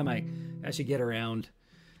the only time I actually get around.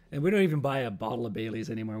 And we don't even buy a bottle of Baileys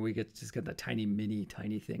anymore. We just get the tiny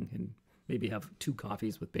thing and maybe have 2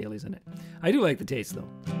 coffees with Baileys in it. I do like the taste, though.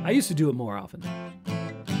 I used to do it more often.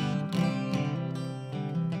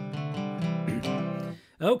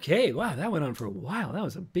 Okay, wow, that went on for a while. That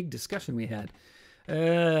was a big discussion we had.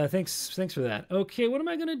 Thanks for that. Okay, what am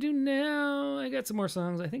I going to do now? I got some more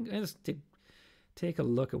songs. I think I just take a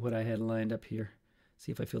look at what I had lined up here.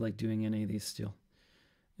 See if I feel like doing any of these still.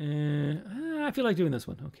 I feel like doing this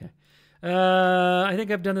one. Okay. I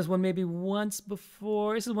think I've done this one maybe once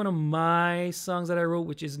before. This is one of my songs that I wrote,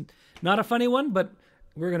 which is not a funny one, but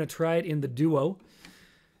we're going to try it in the duo.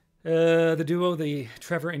 The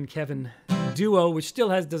Trevor and Kevin duo, which still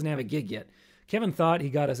doesn't have a gig yet. Kevin thought he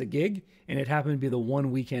got us a gig, and it happened to be the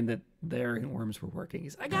one weekend that the Arrogant Worms were working. He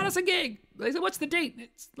said, I got us a gig. I said, what's the date? It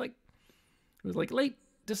was like late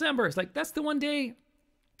December. It's like, that's the one day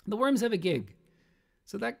the Worms have a gig.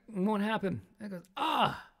 So that won't happen. I goes,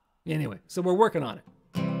 Anyway, so we're working on it.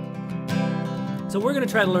 So we're going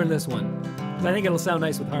to try to learn this one. I think it'll sound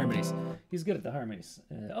nice with harmonies. He's good at the harmonies.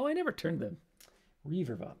 I never turned the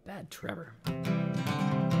reverb up. Bad Trevor.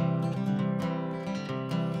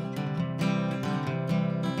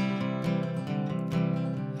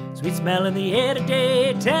 Sweet smell in the air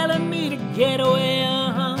today, telling me to get away.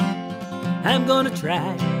 I'm gonna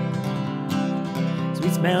try.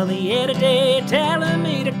 Sweet smell in the air today, telling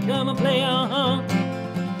me to come and play.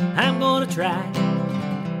 I'm gonna try.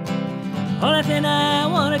 Only thing I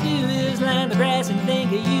wanna do is lie in the grass and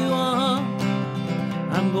think of you.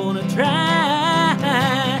 I'm gonna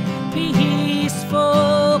try.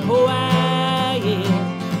 Peaceful, quiet.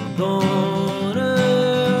 Gonna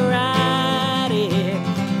ride it.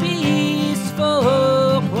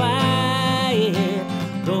 Peaceful, quiet.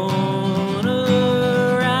 Gonna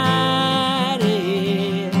ride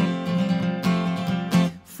it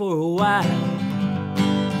for a while.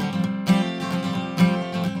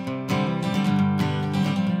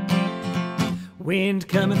 Wind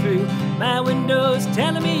coming through my windows,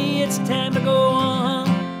 telling me it's time to go on.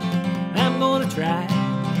 I'm gonna try.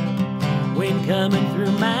 Wind coming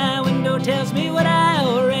through my window tells me what I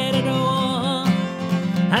already know.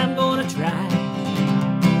 I'm gonna try.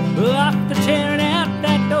 Off the chair and out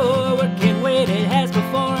that door, working weight it has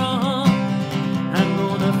before. I'm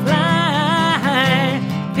gonna fly.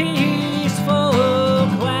 Peaceful,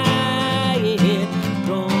 quiet.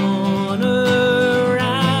 Gonna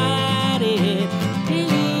ride it.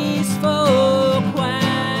 Peaceful,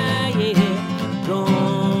 quiet.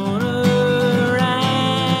 Gonna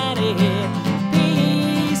ride it.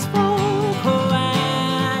 Peaceful, quiet.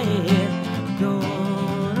 Gonna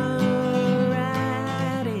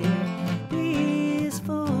ride it.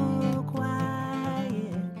 Peaceful,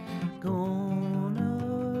 quiet. Gonna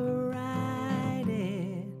ride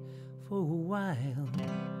it for a while.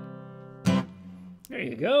 There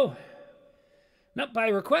you go. Not by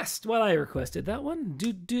request. Well, I requested that one.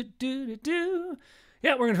 Do.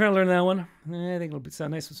 Yeah, we're going to try to learn that one. I think it'll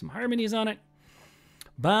sound nice with some harmonies on it.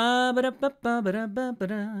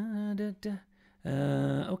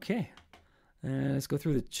 Okay. Let's go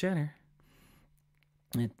through the chatter.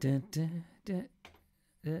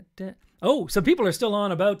 Oh, some people are still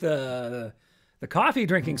on about the coffee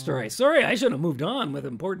drinking story. Sorry, I should have moved on with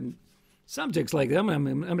important subjects like that. I'm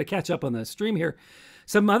going to catch up on the stream here.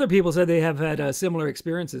 Some other people said they have had similar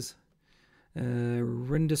experiences.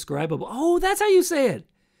 Indescribable. Oh, that's how you say it.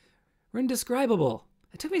 Indescribable.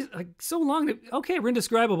 It took me like so long to. Okay,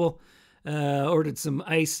 Indescribable. Ordered some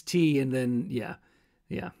iced tea and then yeah.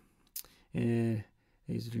 Easy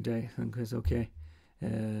to drink. Okay.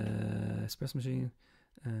 Espresso machine.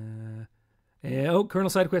 Colonel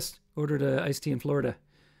Sidequest ordered iced tea in Florida,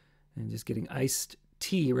 and just getting iced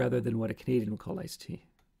tea rather than what a Canadian would call iced tea.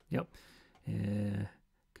 Yep.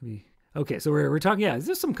 Could be okay. So we're talking. Yeah,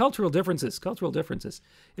 there's some cultural differences.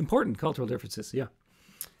 Important cultural differences. Yeah.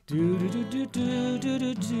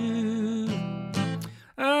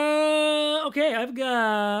 Okay, I've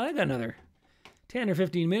got another 10 or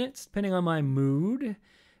 15 minutes, depending on my mood.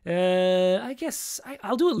 I guess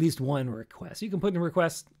I'll do at least one request. You can put in a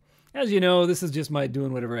request. As you know, this is just my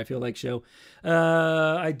doing whatever I feel like show.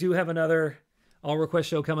 I do have another all request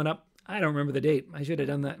show coming up. I don't remember the date. I should have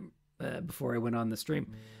done that before I went on the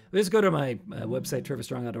stream. Just go to my website,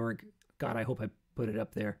 TrevorStrong.org. God, I hope I put it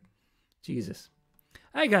up there. Jesus.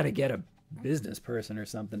 I got to get a business person or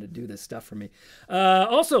something to do this stuff for me.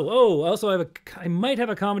 Also, I might have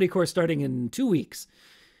a comedy course starting in 2 weeks,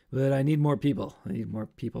 but I need more people.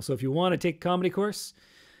 So if you want to take a comedy course,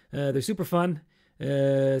 They're super fun.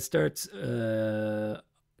 Starts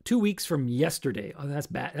 2 weeks from yesterday. Oh, that's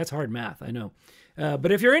bad. That's hard math, I know.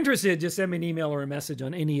 But if you're interested, just send me an email or a message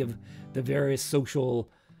on any of the various social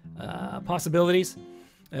possibilities.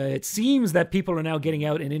 It seems that people are now getting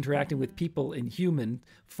out and interacting with people in human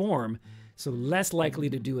form, so less likely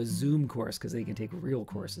to do a Zoom course because they can take real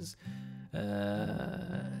courses.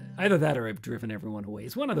 Either that or I've driven everyone away.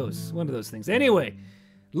 It's one of those things. Anyway,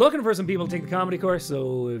 looking for some people to take the comedy course,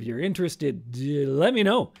 so if you're interested, let me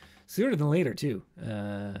know. Sooner than later, too.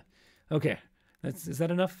 Okay. Is that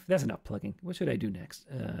enough? That's enough plugging. What should I do next?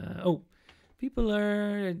 People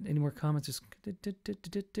are... Any more comments? Just...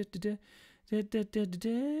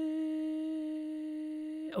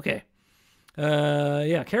 Okay.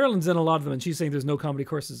 Yeah, Carolyn's in a lot of them, and she's saying there's no comedy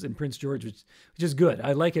courses in Prince George, which is good.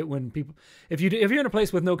 I like it when people... If you're in a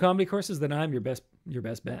place with no comedy courses, then I'm your best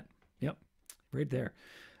bet. Yep. Right there.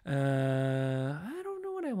 I don't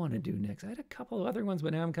know what I want to do next. I had a couple of other ones,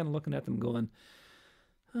 but now I'm kind of looking at them going...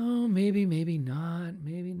 Oh, maybe not.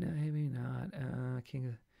 Maybe not.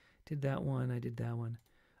 Did that one. I did that one.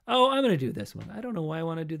 Oh, I'm going to do this one. I don't know why I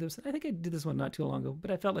want to do this. I think I did this one not too long ago, but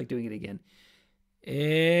I felt like doing it again.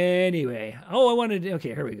 Anyway. Oh, I wanted to...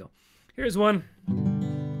 Okay, here we go. Here's one.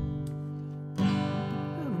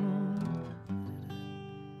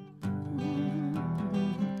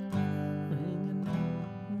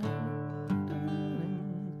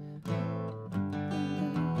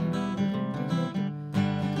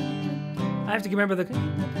 I have to remember the...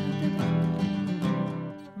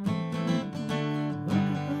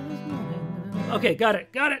 Okay, got it.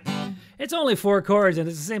 It's only 4 chords, and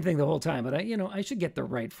it's the same thing the whole time, but I should get the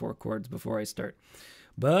right 4 chords before I start.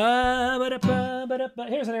 Here's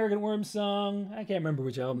an Arrogant Worm song. I can't remember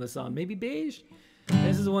which album this is on. Maybe Beige?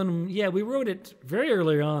 This is the one, yeah, we wrote it very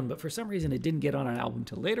early on, but for some reason it didn't get on an album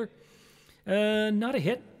till later. Not a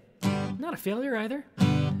hit. Not a failure either.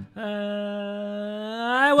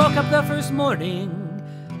 I woke up the first morning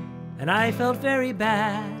and I felt very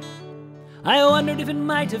bad. I wondered if it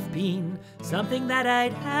might have been something that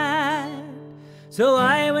I'd had. So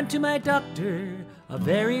I went to my doctor, a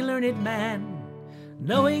very learned man,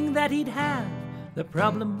 knowing that he'd have the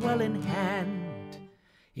problem well in hand.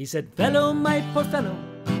 He said, "Fellow, my poor fellow,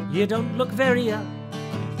 you don't look very up.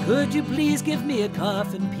 Could you please give me a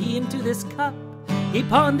cough and pee into this cup?" He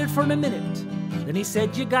pondered for a minute, then he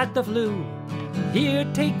said, "You got the flu. Here,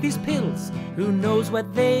 take these pills. Who knows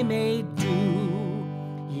what they may do?"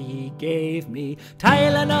 He gave me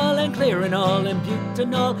Tylenol and Clearanol and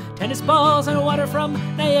butanol, tennis balls and water from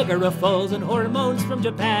Niagara Falls and hormones from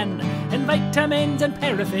Japan and vitamins and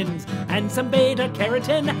paraffins and some beta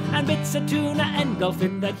carotene and bits of tuna and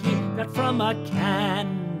dolphin that he got from a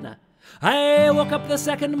can. I woke up the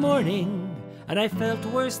second morning and I felt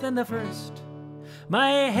worse than the first. My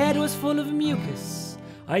head was full of mucus.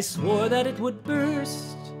 I swore that it would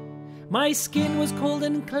burst. My skin was cold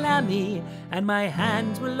and clammy, and my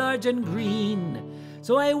hands were large and green.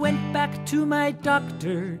 So I went back to my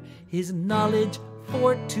doctor, his knowledge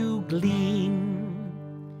for to glean.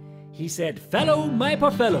 He said, "Fellow, my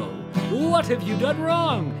poor fellow, what have you done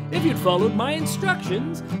wrong? If you'd followed my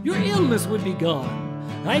instructions, your illness would be gone."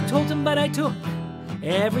 I told him, but I took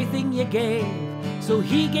everything you gave. So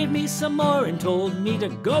he gave me some more and told me to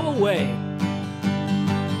go away.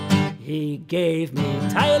 He gave me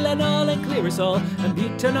Tylenol and Clearsol and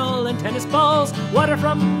butanol and tennis balls, water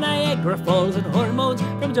from Niagara Falls and hormones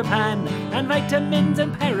from Japan and vitamins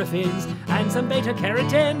and paraffins and some beta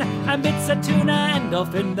carotene and bits of tuna and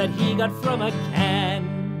dolphin that he got from a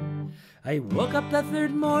can. I woke up the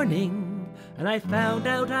third morning and I found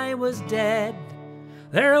out I was dead.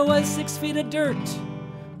 There was 6 feet of dirt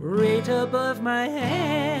right above my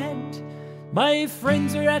head. My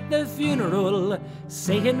friends are at the funeral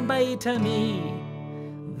saying bye to me.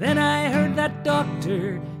 Then I heard that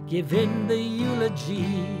doctor giving the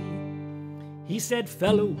eulogy. He said,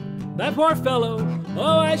 "Fellow, that poor fellow,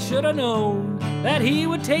 oh, I should have known that he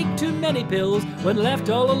would take too many pills when left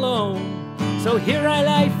all alone. So here I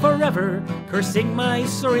lie forever, cursing my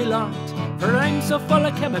sorry lot, for I'm so full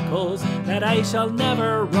of chemicals that I shall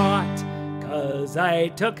never rot. 'Cause I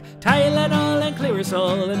took Tylenol and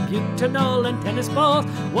Clearsol and butanol and tennis balls,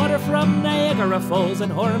 water from Niagara Falls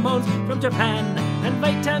and hormones from Japan and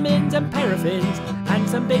vitamins and paraffins and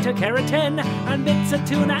some beta carotene and bits of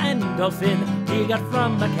tuna and dolphin he got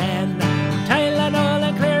from a can. Tylenol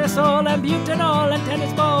and Clearsol and butanol and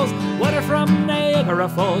tennis balls, water from Niagara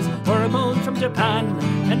Falls, hormones from Japan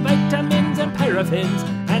and vitamins and paraffins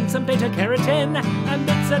and some beta carotene and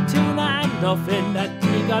bits of tuna and dolphin that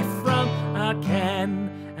he got from a can."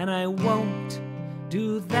 And I won't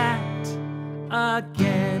do that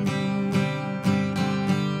again.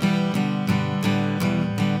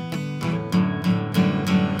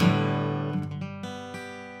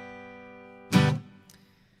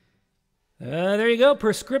 There you go,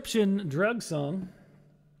 prescription drug song.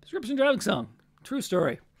 Prescription drug song. True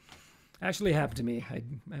story. Actually happened to me. I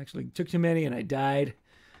actually took too many and I died.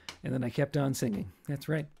 And then I kept on singing. That's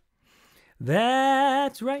right.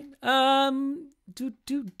 That's right. Let's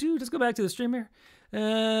go back to the stream here.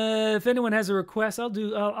 If anyone has a request,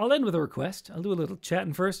 I'll end with a request. I'll do a little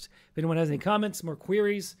chatting first. If anyone has any comments, more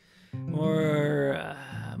queries, needs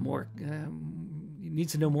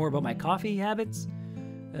to know more about my coffee habits,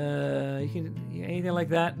 anything like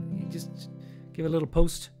that, you just give a little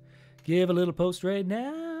post. Give a little post right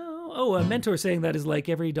now. Oh, a mentor saying that is like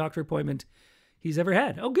every doctor appointment he's ever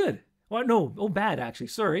had. Oh, good. Well, no. Oh, bad, actually.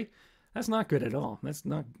 Sorry. That's not good at all. That's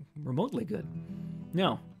not remotely good.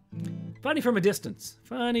 No. Funny from a distance.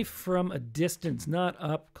 Funny from a distance, not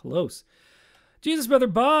up close. Jesus Brother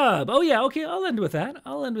Bob. Oh, yeah. Okay, I'll end with that.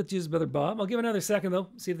 I'll end with Jesus Brother Bob. I'll give another second, though.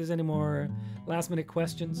 See if there's any more last-minute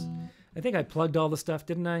questions. I think I plugged all the stuff,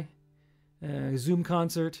 didn't I? Zoom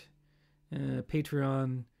concert,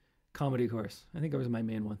 Patreon, comedy course. I think those are my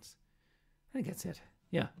main ones. I think that's it.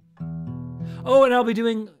 Yeah. Oh, and I'll be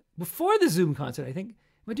doing, before the Zoom concert, I think.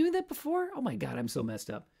 Am I doing that before? Oh my God, I'm so messed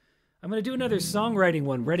up. I'm going to do another songwriting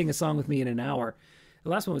one, writing a song with me in an hour. The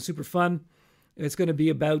last one was super fun. It's going to be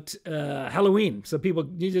about Halloween. So people,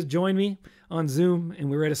 you just join me on Zoom and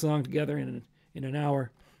we write a song together in an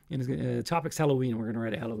hour. And the topic's Halloween. We're going to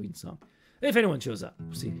write a Halloween song. If anyone shows up.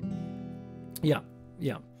 We'll see. Yeah.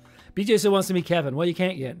 BJ still wants to meet Kevin. Well, you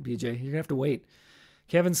can't yet, BJ. You're going to have to wait.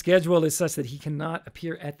 Kevin's schedule is such that he cannot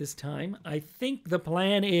appear at this time. I think the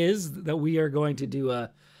plan is that we are going to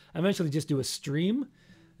eventually just do a stream,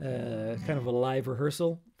 kind of a live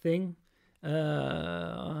rehearsal thing.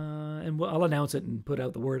 And I'll announce it and put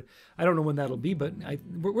out the word. I don't know when that'll be, but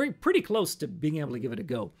we're pretty close to being able to give it a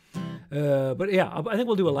go. But yeah, I think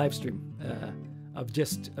we'll do a live stream of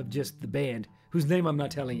just the band, whose name I'm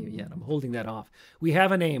not telling you yet. I'm holding that off. We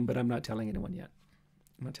have a name, but I'm not telling anyone yet.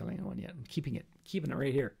 I'm keeping it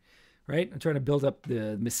right here, right? I'm trying to build up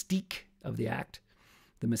the mystique of the act,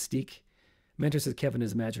 the mystique. Mentor says Kevin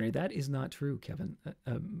is imaginary. That is not true, Kevin.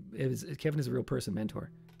 Kevin is a real person,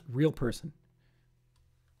 Mentor. Real person.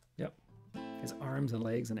 Yep. Has arms and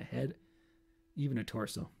legs and a head, even a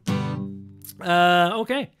torso. Okay. I'm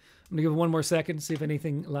going to give it one more second, see if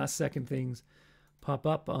anything, last second things pop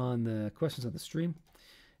up on the questions on the stream.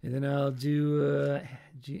 And then I'll do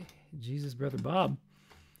Jesus Brother Bob.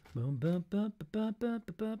 No,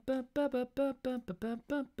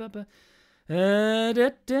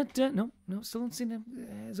 still don't see them.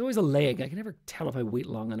 There's always a lag. I can never tell if I wait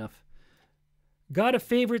long enough. Got a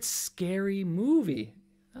favorite scary movie?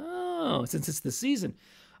 Oh, since it's the season.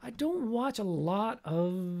 I don't watch a lot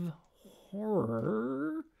of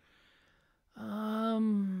horror.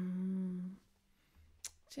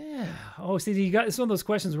 Yeah. Oh, see, it's one of those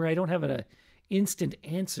questions where I don't have an instant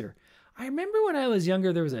answer. I remember when I was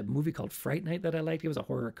younger, there was a movie called Fright Night that I liked. It was a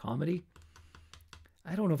horror comedy.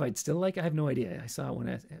 I don't know if I'd still like it. I have no idea. I saw it when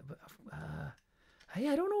I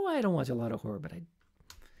don't know why I don't watch a lot of horror, but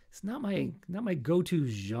it's not my go-to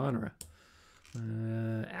genre.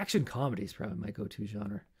 Action comedy is probably my go-to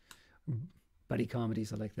genre. Buddy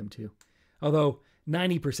comedies, I like them too. Although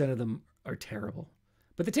 90% of them are terrible.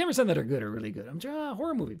 But the 10% that are good are really good. I'm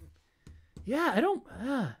horror movie. Yeah, I'm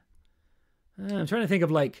trying to think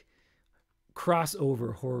of like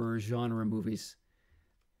crossover horror genre movies.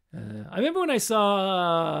 I remember when I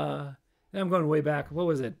saw, I'm going way back. What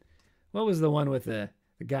was it? What was the one with the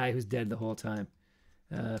guy who's dead the whole time?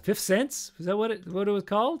 Fifth Sense? Was that what it was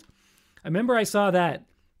called? I remember I saw that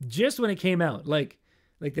just when it came out, like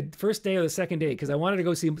the first day or the second day, because I wanted to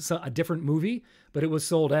go see a different movie, but it was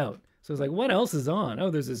sold out. So I was like, what else is on? Oh,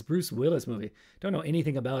 there's this Bruce Willis movie. Don't know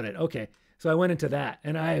anything about it. Okay. So I went into that,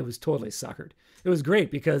 and I was totally suckered. It was great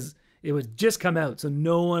because it was just come out, so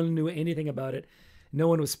no one knew anything about it. No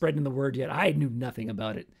one was spreading the word yet. I knew nothing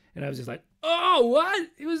about it. And I was just like, oh, what?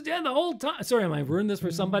 He was dead the whole time. Sorry, am I ruined this for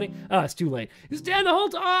somebody? It's too late. He was dead the whole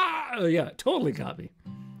time. Oh, yeah, totally got me.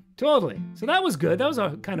 Totally. So that was good. That was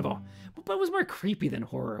a kind of but it was more creepy than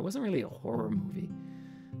horror. It wasn't really a horror movie.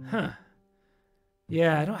 Huh.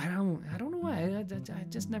 Yeah, I don't know why. I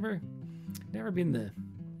just never been the,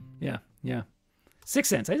 yeah. Sixth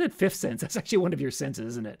Sense. I said Fifth Sense. That's actually one of your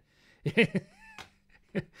senses, isn't it?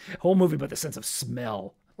 Whole movie about the sense of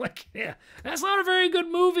smell. Like, yeah, that's not a very good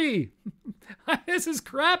movie. This is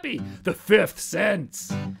crappy. The Fifth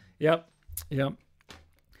Sense. Yep.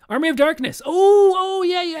 Army of Darkness. Oh,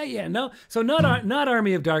 yeah. No, so not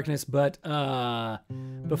Army of Darkness, but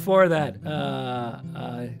before that.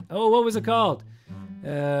 What was it called?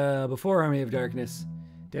 Before Army of Darkness,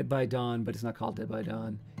 Dead by Dawn, but it's not called Dead by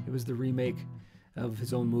Dawn. It was the remake of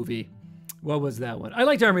his own movie. What was that one? I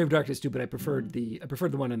liked Army of Darkness too, but I preferred the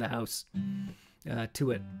one in the house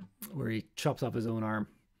to it, where he chops off his own arm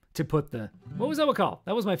to put the. What was that one called?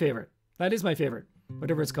 That was my favorite. That is my favorite.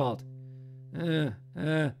 Whatever it's called.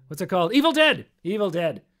 What's it called? Evil Dead. Evil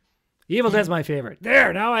Dead. Evil Dead's my favorite.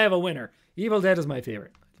 There, now I have a winner. Evil Dead is my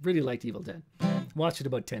favorite. Really liked Evil Dead. Watched it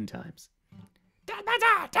about 10 times.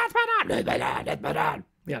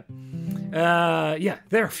 Yeah.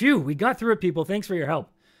 There. Phew. We got through it, people. Thanks for your help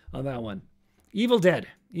on that one. Evil Dead.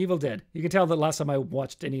 Evil Dead. You can tell that last time I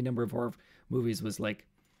watched any number of horror movies was like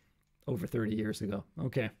over 30 years ago.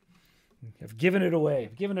 Okay. I've given it away.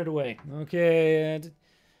 Okay.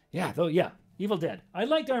 Evil Dead. I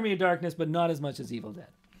liked Army of Darkness, but not as much as Evil Dead.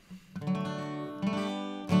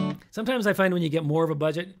 Sometimes I find when you get more of a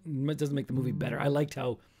budget, it doesn't make the movie better. I liked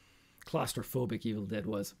how claustrophobic Evil Dead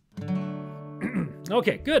was.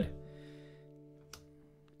 Okay, good.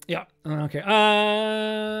 Yeah, okay.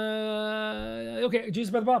 Okay,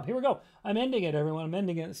 Jesus Brother Bob, here we go. I'm ending it, everyone. I'm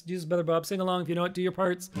ending it. It's Jesus Brother Bob. Sing along if you know it. Do your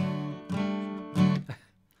parts.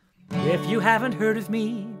 If you haven't heard of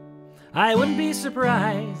me, I wouldn't be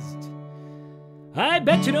surprised. I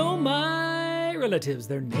bet you know my relatives,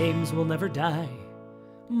 their names will never die.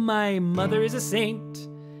 My mother is a saint,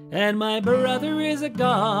 and my brother is a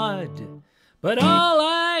god. But all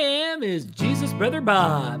I am is Jesus Brother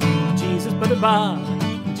Bob. Jesus Brother Bob.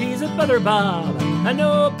 Jesus Brother Bob. A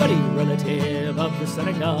nobody relative of the Son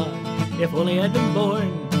of God. If only I'd been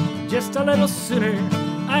born just a little sooner,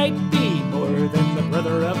 I'd be more than the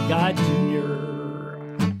brother of God Jr.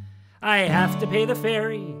 I have to pay the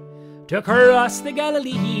ferry to cross the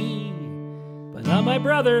Galilee, but not my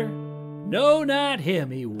brother, no, not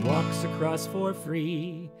him, he walks across for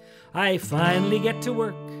free. I finally get to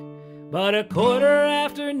work about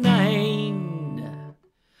 9:15.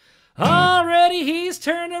 Already he's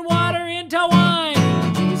turning water into wine.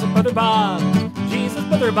 Jesus Brother Bob, Jesus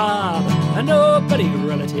Brother Bob, a nobody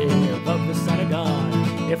relative of the Son of God.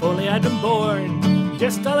 If only I'd been born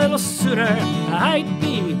just a little sooner, I'd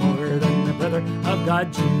be more than the brother of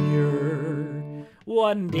God Jr.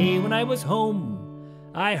 One day when I was home,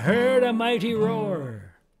 I heard a mighty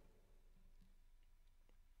roar.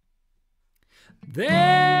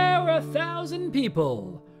 There were 1,000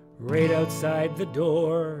 people right outside the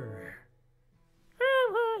door.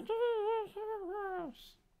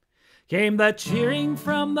 Came the cheering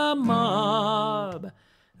from the mob.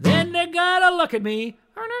 Then they got a look at me.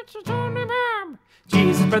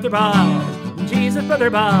 Jesus Brother Bob, Jesus Brother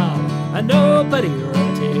Bob, a nobody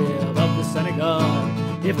relative of the Son of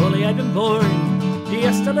God. If only I'd been born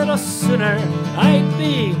just a little sooner, I'd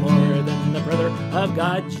be more than the brother of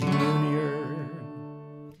God Jr.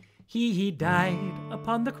 He died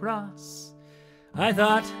upon the cross. I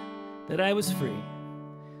thought that I was free.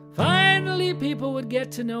 Finally, people would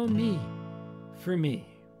get to know me for me.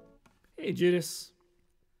 Hey, Judas.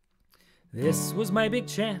 This was my big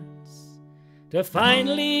chance to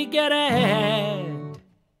finally get ahead.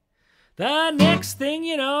 The next thing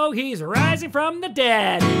you know, he's rising from the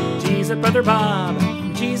dead. Jesus Brother Bob,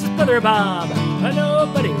 Jesus Brother Bob, a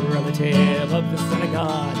nobody relative of the Son of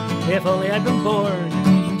God. If only I'd been born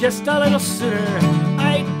just a little sooner,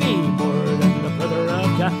 I'd be more than the brother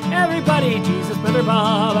of God. Everybody, Jesus Brother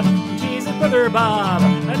Bob, Jesus Brother Bob,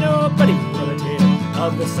 a nobody relative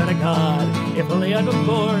of the Son of God. If only I'd been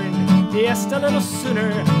born just a little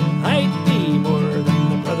sooner, I'd be more than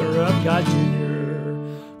the brother of God Jr.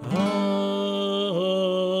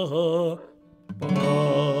 Oh,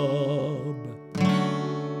 Bob.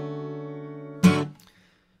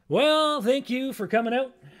 Well, thank you for coming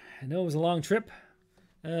out. I know it was a long trip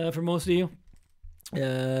for most of you.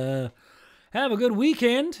 Have a good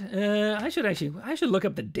weekend. I should look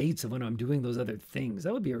up the dates of when I'm doing those other things.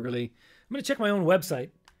 That would be I'm going to check my own website,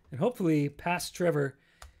 and hopefully past Trevor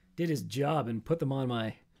did his job and put them on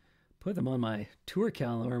my tour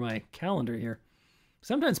calendar or my calendar here.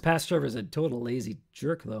 Sometimes past Trevor's a total lazy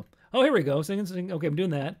jerk though. Oh, here we go. Singing. Okay, I'm doing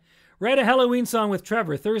that. Write a Halloween song with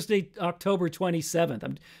Trevor, Thursday, October 27th.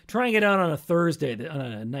 I'm trying it out on a Thursday, on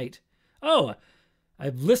a night. Oh,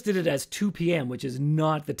 I've listed it as 2 p.m., which is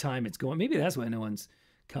not the time it's going. Maybe that's why no one's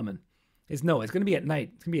coming. It's going to be at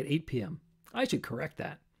night. It's going to be at 8 p.m. I should correct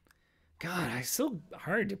that. God, it's so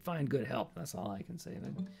hard to find good help. That's all I can say.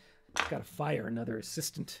 I've got to fire another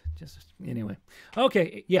assistant. Anyway.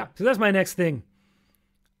 Okay, yeah, so that's my next thing.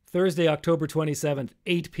 Thursday, October 27th,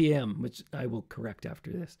 8 p.m., which I will correct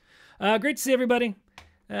after this. Great to see everybody.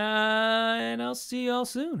 And I'll see you all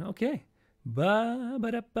soon. Okay. Bye.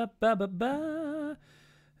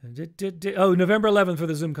 Oh, November 11th for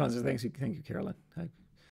the Zoom concert. Thank you, Carolyn.